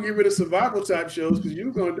not gonna get rid of survival type shows because you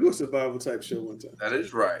were gonna do a survival type show one time. That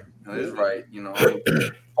is right. That is right. I'm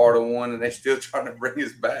part of one, and they're still trying to bring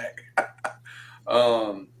us back.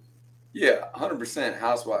 100%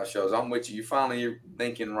 Housewives shows. I'm with you. You finally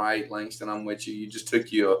thinking right, Langston. I'm with you. You just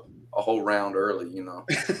took you a whole round early.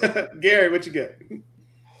 Gary, what you got?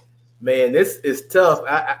 Man, this is tough.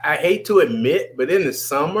 I hate to admit, but in the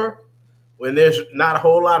summer, when there's not a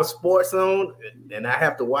whole lot of sports on, and I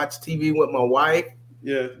have to watch TV with my wife,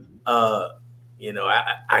 You know,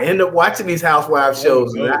 I end up watching these housewives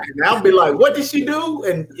shows, and I'll be like, "What did she do?"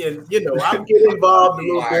 And you know, I'll get involved a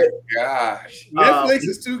little bit. Gosh, Netflix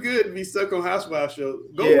is too good to be stuck on housewives shows.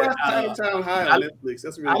 Go watch Chinatown High on Netflix.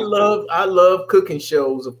 That's really. I love cooking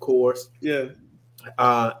shows, of course. Yeah.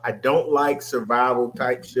 I don't like survival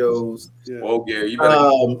type shows. Yeah. Whoa, Gary, you better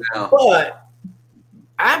calm down. But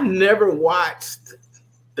I've never watched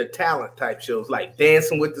the talent type shows like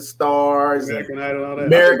Dancing with the Stars, American Idol, all that.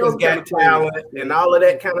 America's Got Talent, and all of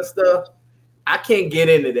that kind of stuff. I can't get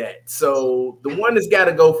into that. So the one that's got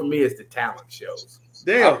to go for me is the talent shows.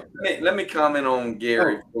 Dale, let me comment on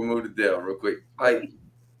Gary before we move to Dale real quick. Like,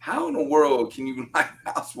 how in the world can you like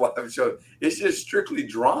housewife shows? It's just strictly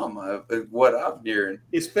drama. What I'm hearing,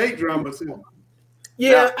 it's fake drama too.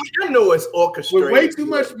 Yeah, I know it's orchestrated. With way too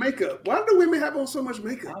much makeup. Why do women have on so much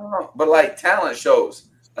makeup? I don't know, but like talent shows.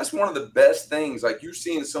 That's one of the best things. Like you're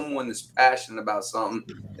seeing someone that's passionate about something.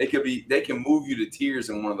 They can move you to tears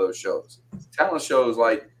in one of those shows. Talent shows,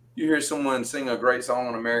 like you hear someone sing a great song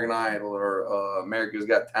on American Idol or America's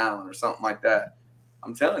Got Talent or something like that.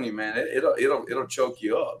 I'm telling you, man, it'll choke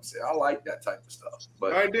you up. See, I like that type of stuff.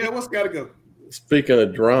 But all right, Dale, what's got to go? Speaking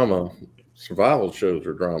of drama, survival shows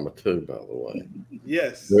are drama too, by the way.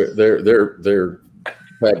 Yes, they're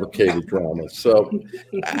fabricated drama. So,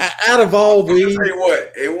 out of all these, I'll tell you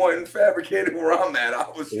what, it wasn't fabricated where I'm at. I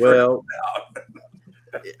was well, out.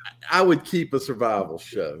 I would keep a survival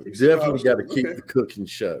show. Definitely got to keep the cooking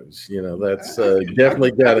shows. You know, that's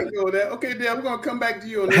definitely got to go with that. Okay, Dale, we're gonna come back to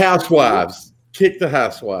you on this. Housewives. Kick the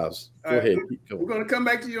housewives. Go ahead. We're going to come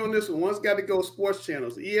back to you on this one. One's got to go sports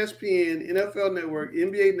channels: ESPN, NFL Network,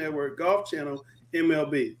 NBA Network, Golf Channel,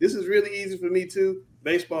 MLB. This is really easy for me too.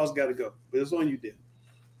 Baseball's got to go, but it's on you, Dale.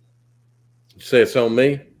 You say it's on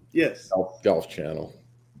me? Yes. Golf Channel.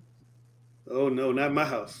 Oh no, not my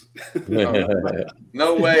house.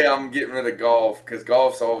 No way I'm getting rid of golf because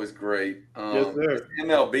golf's always great. Yes, sir.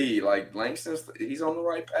 MLB, like Langston's, he's on the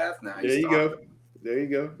right path now. There you go. There you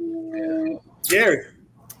go. Yeah. Gary,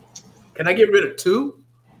 can I get rid of two?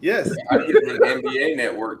 Yes. I'd get rid of the NBA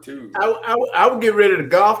Network too. I would get rid of the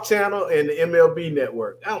Golf Channel and the MLB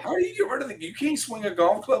Network. How do you get rid of you can't swing a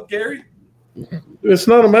golf club, Gary? It's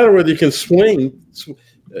not a matter whether you can swing.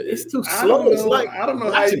 It's too slow. I don't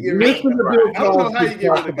know how you get rid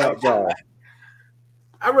of golf.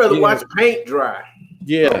 I'd rather watch paint dry.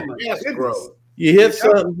 Yeah. Gross. You hit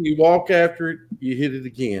something, you walk after it, you hit it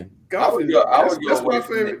again. Golf that's my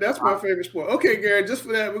favorite. That's my favorite sport. Okay, Gary. Just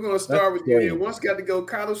for that, we're going to start with you. Once got to go.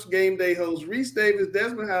 College Game Day host Reese Davis,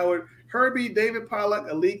 Desmond Howard, Herbie, David Pollack,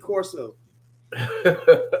 Ali Corso.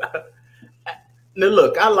 Now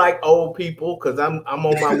look, I like old people because I'm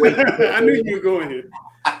on my way. I knew you were going here.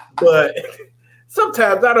 But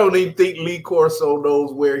sometimes I don't even think Lee Corso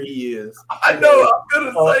knows where he is. I know.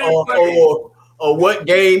 I'm gonna say or what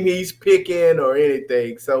game he's picking or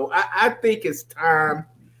anything. So I think it's time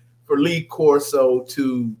for Lee Corso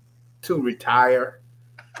to retire.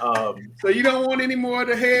 So you don't want any more of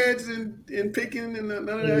the heads and picking and none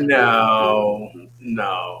of that?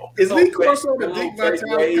 No. Is Lee Corso the Dick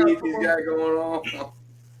Vitale he's got going on?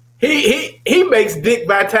 He makes Dick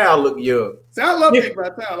Vitale look young. See, I love Dick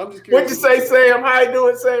Vitale. I'm just curious. What'd you say, Sam? How you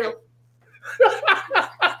doing, Sam?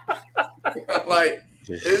 Like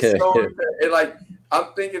it's so like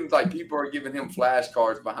I'm thinking like people are giving him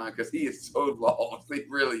flashcards behind because he is so lost. He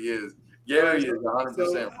really is. Yeah, he is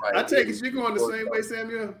 100% right. I take it you're going the same way,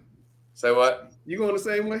 Samuel. Say what? You going the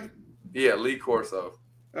same way? Yeah, Lee Corso.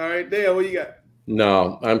 All right, Dale, what you got?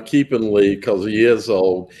 No, I'm keeping Lee because he is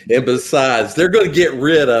old. And besides, they're going to get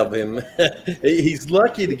rid of him. He's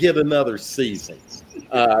lucky to get another season.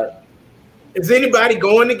 Is anybody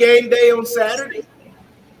going to game day on Saturday?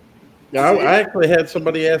 I actually had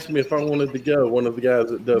somebody ask me if I wanted to go. One of the guys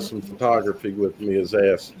that does some photography with me has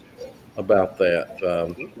asked about that.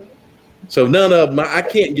 So none of them, I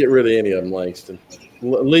can't get rid of any of them, Langston.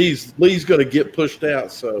 Lee's going to get pushed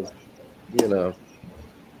out, so, you know.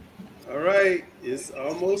 All right, it's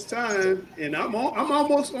almost time, and I'm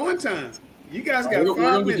almost on time. You guys got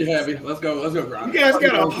 5 minutes. Happy. Let's go, Brian. You guys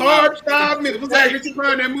got a hard 5 minutes. What's that Richard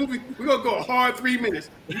Pryor that movie? We're gonna go a hard 3 minutes.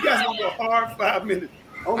 You guys gonna go a hard 5 minutes.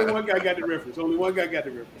 Only one guy got the reference.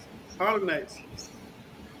 Harlem Nights.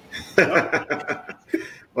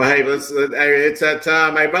 Well, hey, it's that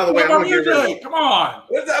time. Hey, by the way, I'm gonna come on.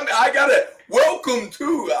 I got it. Welcome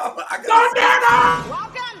to. Welcome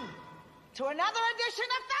to another edition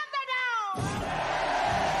of Thunderdome.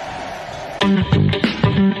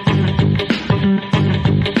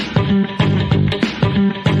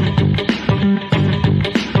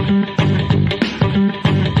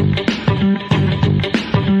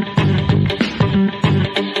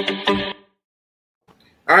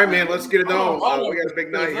 right, man, let's get it on. We got a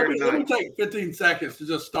big night here tonight. Let me take 15 seconds to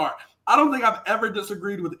just start. I don't think I've ever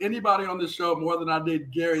disagreed with anybody on this show more than I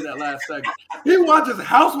did Gary that last segment. He watches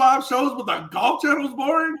housewife shows with the Golf Channel's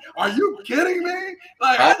boring. Are you kidding me?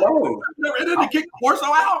 Like, I know. And then to kick Corso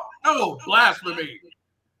out? No, blasphemy.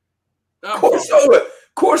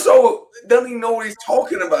 Corso doesn't even know what he's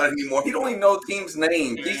talking about anymore. He don't even know teams'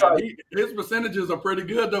 names. His percentages are pretty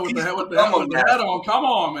good though with the head on. Come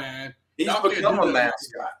on, man. He's become a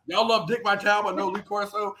mascot. Y'all love Dick Vitale, but no Lee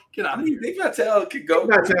Corso. Get out of here. Dick Vitale could go.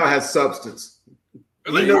 Dick Vitale has substance.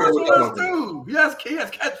 Lee Corso does too. He has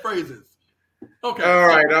catchphrases. Okay.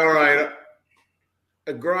 All right.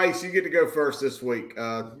 Grice, you get to go first this week,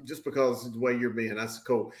 just because of the way you're being. That's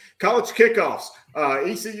cool. College kickoffs.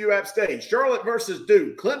 ECU App State. Charlotte versus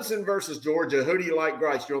Duke. Clemson versus Georgia. Who do you like,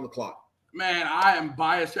 Grice? You're on the clock. Man, I am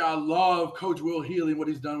biased. I love Coach Will Healy, what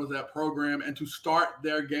he's done with that program, and to start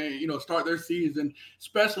their game, start their season,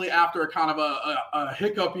 especially after a kind of a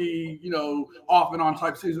hiccupy, off and on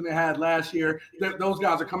type season they had last year. Those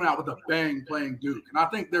guys are coming out with a bang playing Duke, and I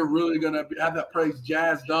think they're really going to have that place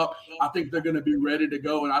jazzed up. I think they're going to be ready to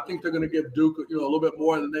go, and I think they're going to give Duke, a little bit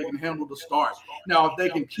more than they can handle to start. Now, if they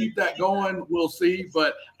can keep that going, we'll see.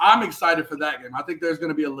 But I'm excited for that game. I think there's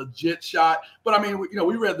going to be a legit shot. But I mean,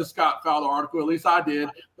 we read the Scott Fowler article, at least I did.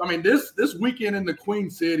 I mean, this weekend in the Queen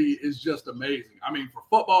City is just amazing. I mean, for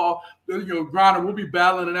football, Griner, we'll be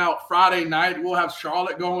battling it out Friday night. We'll have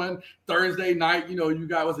Charlotte going Thursday night. You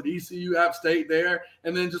got, was it ECU App State there?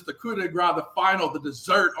 And then just the coup de grace, the final, the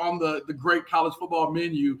dessert on the great college football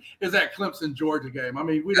menu is that Clemson Georgia game. I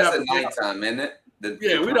mean, we'd have to nighttime, isn't it?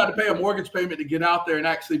 We'd have to pay a mortgage payment to get out there and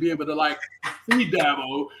actually be able to see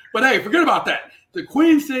Dabo. But hey, forget about that. The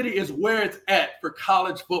Queen City is where it's at for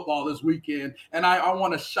college football this weekend, and I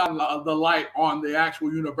want to shine the light on the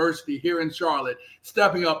actual university here in Charlotte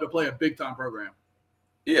stepping up to play a big-time program.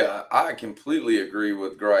 Yeah, I completely agree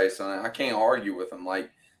with Grice on it. I can't argue with him.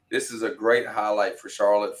 This is a great highlight for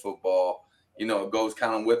Charlotte football. It goes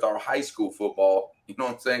kind of with our high school football. You know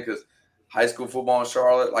what I'm saying? Because high school football in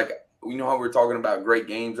Charlotte, how we were talking about great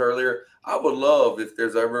games earlier. I would love if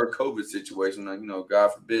there's ever a COVID situation,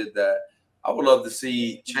 God forbid that. I would love to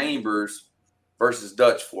see Chambers versus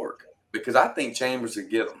Dutch Fork because I think Chambers would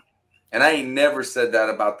get them. And I ain't never said that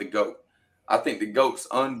about the GOAT. I think the GOAT's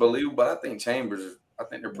unbelievable, but I think Chambers,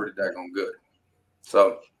 they're pretty daggone good.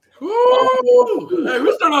 So. Ooh, hey,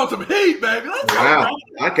 we're starting on some heat, baby. Wow.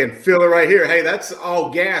 I can feel it right here. Hey, that's all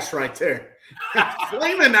gas right there.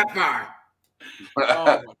 Flaming that fire.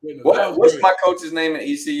 Oh, my goodness. What's my coach's name at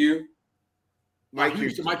ECU? Mike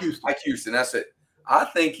Houston. Mike Houston, that's it. I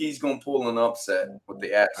think he's going to pull an upset with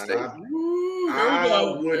the App State. Here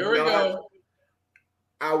we go.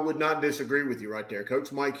 I would not disagree with you right there.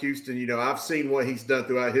 Coach Mike Houston, I've seen what he's done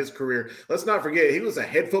throughout his career. Let's not forget, he was a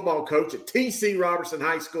head football coach at T.C. Robertson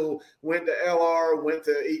High School, went to LR, went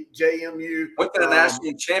to JMU. Went to the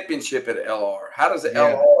national championship at LR. How does the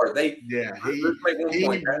LR? He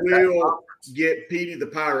will get Petey the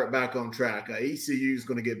Pirate back on track. ECU is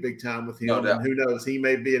going to get big time with him. No doubt. And who knows? He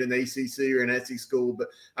may be at an ACC or an SEC school, but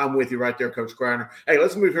I'm with you right there, Coach Griner. Hey,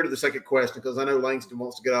 let's move here to the second question because I know Langston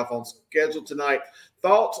wants to get off on schedule tonight.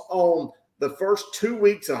 Thoughts on the first 2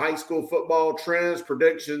 weeks of high school football, trends,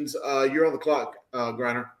 predictions? You're on the clock,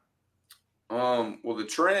 Griner. Well, the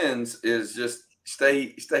trends is just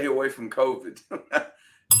stay away from COVID.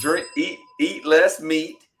 Eat less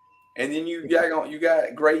meat. And then you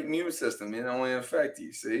got great immune system. It only affect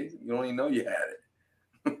you. See, you don't even know you had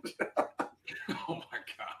it. Oh my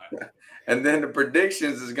God! And then the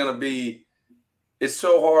predictions is going to be. It's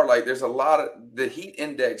so hard. There's a lot of the heat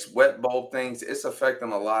index, wet bulb things. It's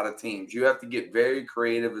affecting a lot of teams. You have to get very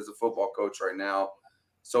creative as a football coach right now.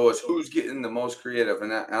 So it's who's getting the most creative,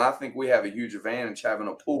 and I think we have a huge advantage having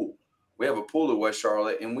a pool. We have a pool at West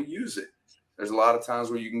Charlotte, and we use it. There's a lot of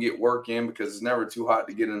times where you can get work in because it's never too hot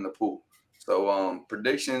to get in the pool. So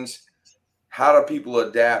predictions, how do people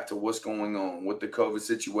adapt to what's going on with the COVID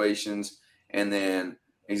situations? And then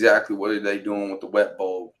exactly what are they doing with the wet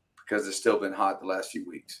bulb because it's still been hot the last few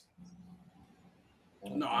weeks.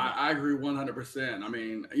 No, I agree 100%. I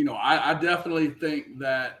mean, I definitely think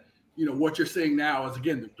that, what you're seeing now is,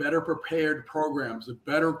 again, the better prepared programs, the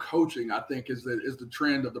better coaching, I think, is the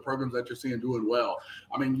trend of the programs that you're seeing doing well.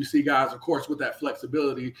 I mean, you see guys, of course, with that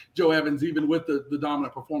flexibility. Joe Evans, even with the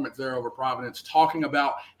dominant performance there over Providence, talking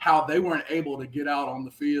about how they weren't able to get out on the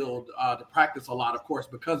field to practice a lot, of course,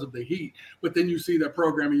 because of the heat. But then you see their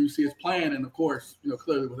program and you see his plan. And, of course,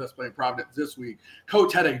 clearly with us playing Providence this week,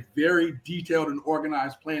 Coach had a very detailed and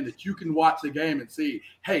organized plan that you can watch the game and see,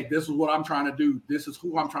 hey, this is what I'm trying to do. This is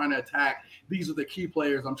who I'm trying to attack. These are the key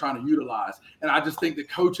players I'm trying to utilize. And I just think the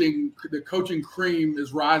coaching cream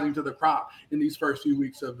is rising to the crop in these first few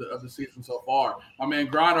weeks of the season so far. My man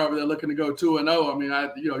Griner over there looking to go 2-0. I mean,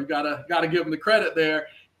 you gotta give him the credit there.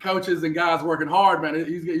 Coaches and guys working hard, man.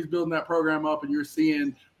 He's building that program up, and you're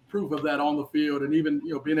seeing proof of that on the field. And even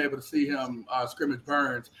being able to see him scrimmage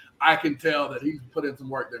Burns, I can tell that he's put in some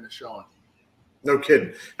work there and it's showing. No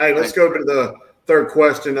kidding. Hey, let's go to the third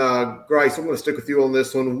question. Grace, I'm going to stick with you on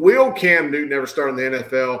this one. Will Cam Newton ever start in the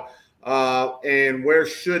NFL, and where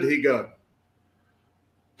should he go?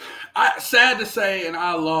 Sad to say, and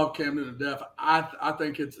I love Cam Newton to death. I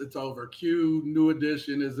think it's over. Q, new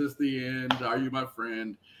edition. Is this the end? Are you my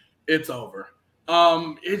friend? It's over.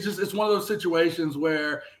 It's one of those situations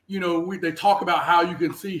where, they talk about how you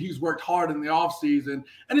can see he's worked hard in the offseason.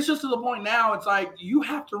 And it's just to the point now, it's like you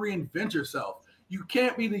have to reinvent yourself. You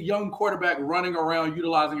can't be the young quarterback running around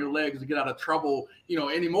utilizing your legs to get out of trouble,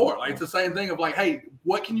 anymore. Like, it's the same thing of like, hey,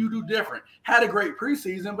 what can you do different? Had a great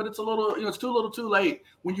preseason, but it's a little, it's too late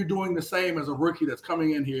when you're doing the same as a rookie that's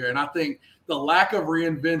coming in here. And I think the lack of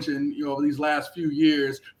reinvention, over these last few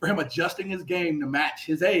years, for him adjusting his game to match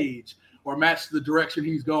his age or match the direction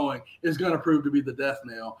he's going is going to prove to be the death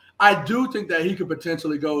knell. I do think that he could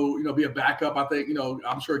potentially go, be a backup. I think,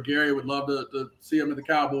 I'm sure Gary would love to see him in the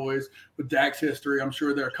Cowboys with Dak's history. I'm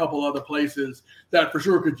sure there are a couple other places that for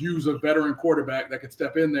sure could use a veteran quarterback that could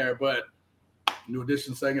step in there. But New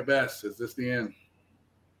Edition saying it best. Is this the end?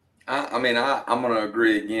 I'm going to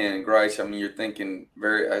agree again, Grace. I mean, you're thinking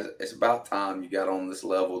it's about time you got on this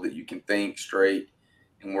level that you can think straight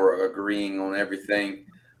and we're agreeing on everything.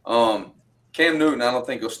 Cam Newton, I don't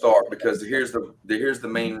think he'll start because here's the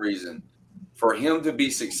main reason. For him to be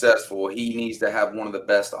successful, he needs to have one of the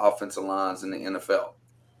best offensive lines in the NFL.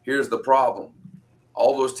 Here's the problem.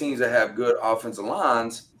 All those teams that have good offensive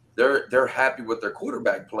lines, they're happy with their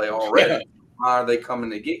quarterback play already. Yeah. Why are they coming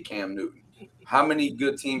to get Cam Newton? How many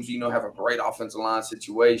good teams do you know have a great offensive line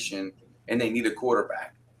situation and they need a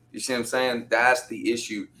quarterback? You see what I'm saying? That's the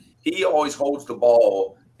issue. He always holds the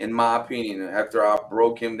ball. In my opinion, after I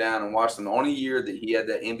broke him down and watched him, the only year that he had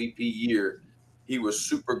that MVP year, he was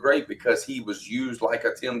super great because he was used like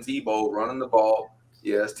a Tim Tebow running the ball.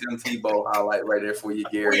 Yes, Tim Tebow highlight right there for you,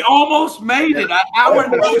 Gary. We almost made it. But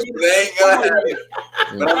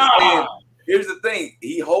I'm saying, here's the thing.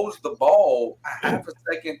 He holds the ball a half a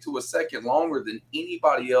second to a second longer than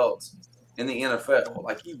anybody else in the NFL.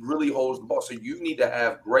 Like, he really holds the ball. So you need to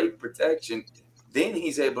have great protection. Then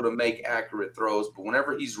he's able to make accurate throws. But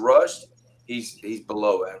whenever he's rushed, he's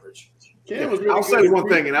below average. I'll say one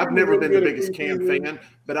thing, and I've never been the biggest Cam fan,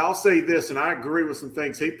 but I'll say this, and I agree with some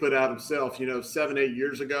things he put out himself, 7-8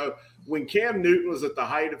 years ago. When Cam Newton was at the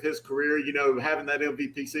height of his career, having that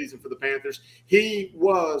MVP season for the Panthers, he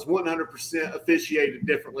was 100% officiated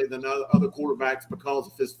differently than other quarterbacks because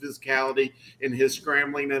of his physicality and his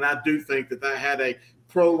scrambling. And I do think that had a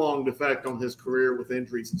prolonged effect on his career with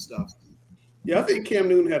injuries and stuff. Yeah, I think Cam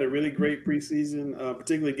Newton had a really great preseason,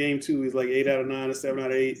 particularly game 2. He's like 8 out of 9 or 7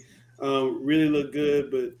 out of 8. Really looked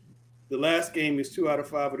good, but the last game is 2 out of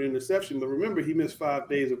 5 with an interception. But remember, he missed 5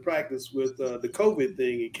 days of practice with the COVID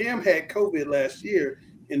thing. And Cam had COVID last year,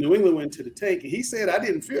 and New England went to the tank. And he said, I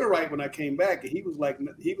didn't feel right when I came back. And he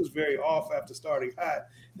was very off after starting hot.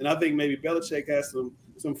 And I think maybe Belichick has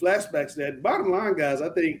some flashbacks to that. Bottom line, guys, I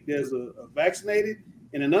think there's a vaccinated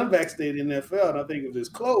and an unvaccinated in the NFL. And I think if it's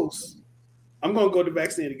close, I'm going to go to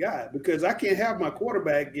vaccinated guy because I can't have my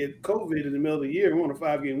quarterback get COVID in the middle of the year. We're on a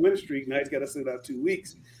 5-game winning streak. Now he's got to sit out 2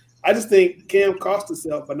 weeks. I just think Cam cost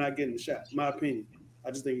himself by not getting the shot, in my opinion.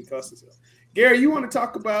 I just think he cost himself. Gary, you want to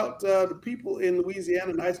talk about the people in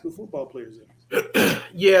Louisiana and high school football players there?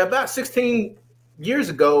 Yeah, about 16 years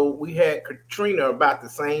ago, we had Katrina about the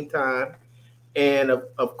same time. And,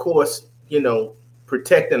 of course,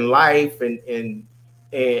 protecting life and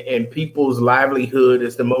people's livelihood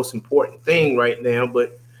is the most important thing right now.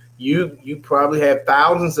 But you probably have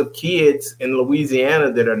thousands of kids in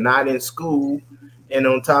Louisiana that are not in school. And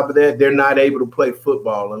on top of that, they're not able to play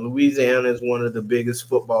football. And Louisiana is one of the biggest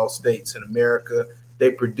football states in America.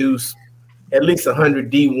 They produce at least 100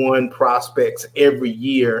 D1 prospects every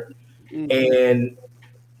year. And,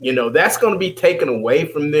 that's going to be taken away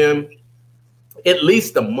from them at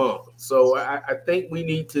least a month. So I think we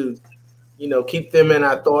need to keep them in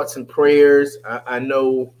our thoughts and prayers. I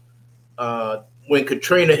know when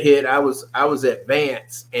Katrina hit, I was at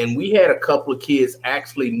Vance, and we had a couple of kids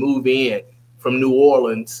actually move in from New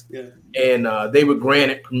Orleans, and they were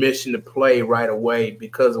granted permission to play right away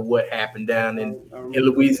because of what happened down in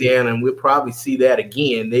Louisiana, and we'll probably see that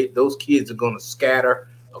again. Those kids are going to scatter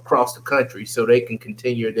across the country so they can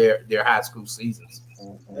continue their high school seasons.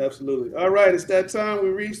 Absolutely. All right, it's that time. We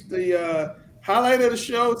reached the highlight of the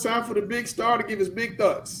show. Time for the big star to give his big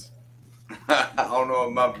thoughts. I don't know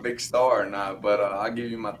if I'm a big star or not, but I'll give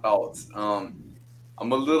you my thoughts. I'm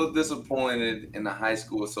a little disappointed in the high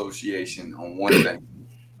school association on one thing.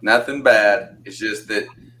 Nothing bad. It's just that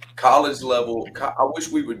college level, I wish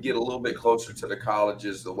we would get a little bit closer to the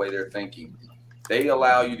colleges the way they're thinking. They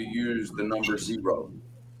allow you to use the number 0.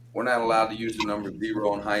 We're not allowed to use the number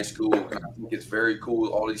 0 in high school. And I think it's very cool.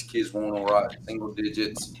 All these kids want to write single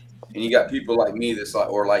digits. And you got people like me that's like,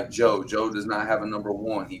 or like Joe. Joe does not have a number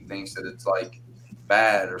 1. He thinks that it's like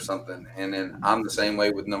bad or something. And then I'm the same way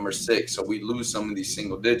with number 6. So we lose some of these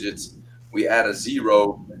single digits. We add a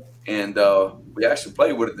 0, and we actually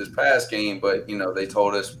played with it this past game, but they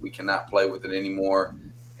told us we cannot play with it anymore.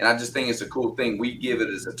 And I just think it's a cool thing. We give it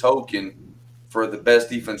as a token for the best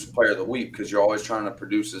defensive player of the week, because you're always trying to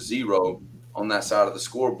produce a 0 on that side of the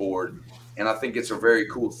scoreboard. And I think it's a very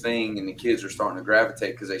cool thing, and the kids are starting to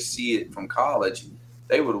gravitate because they see it from college.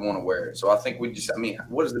 They would want to wear it. So I think what is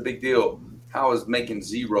the big deal? How is making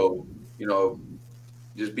 0,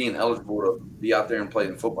 just being eligible to be out there and play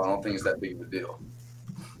in football? I don't think it's that big of a deal.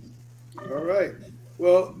 All right.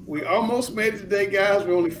 Well, we almost made it today, guys.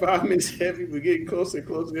 We're only 5 minutes heavy. We're getting closer and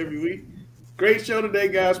closer every week. Great show today,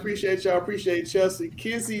 guys. Appreciate y'all. Appreciate Chelsea.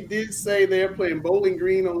 Kinsey did say they're playing Bowling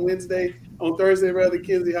Green on Thursday, rather.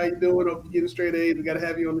 Kinsey, how you doing? Hope you're getting straight A's. We got to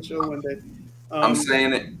have you on the show one day. I'm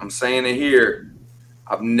saying it here.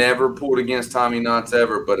 I've never pulled against Tommy Knotts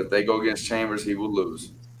ever, but if they go against Chambers, he will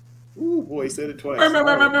lose. Ooh, boy, he said it twice. All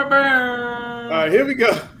right, here we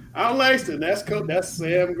go. Al Langston, that's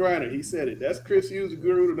Sam Griner. He said it. That's Chris Hughes, the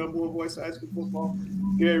guru, the #1 voice of high school football.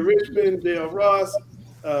 Gary Richmond, Dale Ross.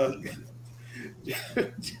 I'm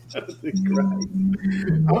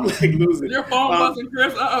like losing. Your phone buzzing,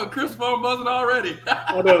 Chris. Chris' phone buzzing already.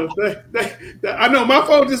 I know my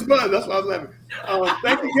phone just buzzed. That's why I was laughing.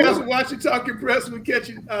 Thank you guys for watching Talking Press. We'll catch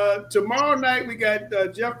you tomorrow night. We got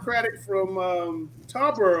Jeff Craddock from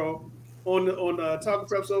Tarboro on Talking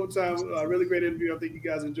Press Overtime. Really great interview. I think you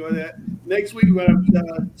guys enjoy that. Next week we're going to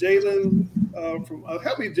have Jalen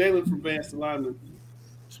Jalen from Vance, the lineman.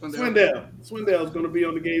 Swindell is going to be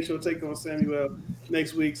on the game show, take on Samuel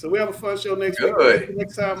next week. So we have a fun show next week.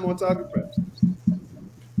 Next time on Talking Press.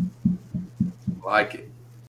 Like it.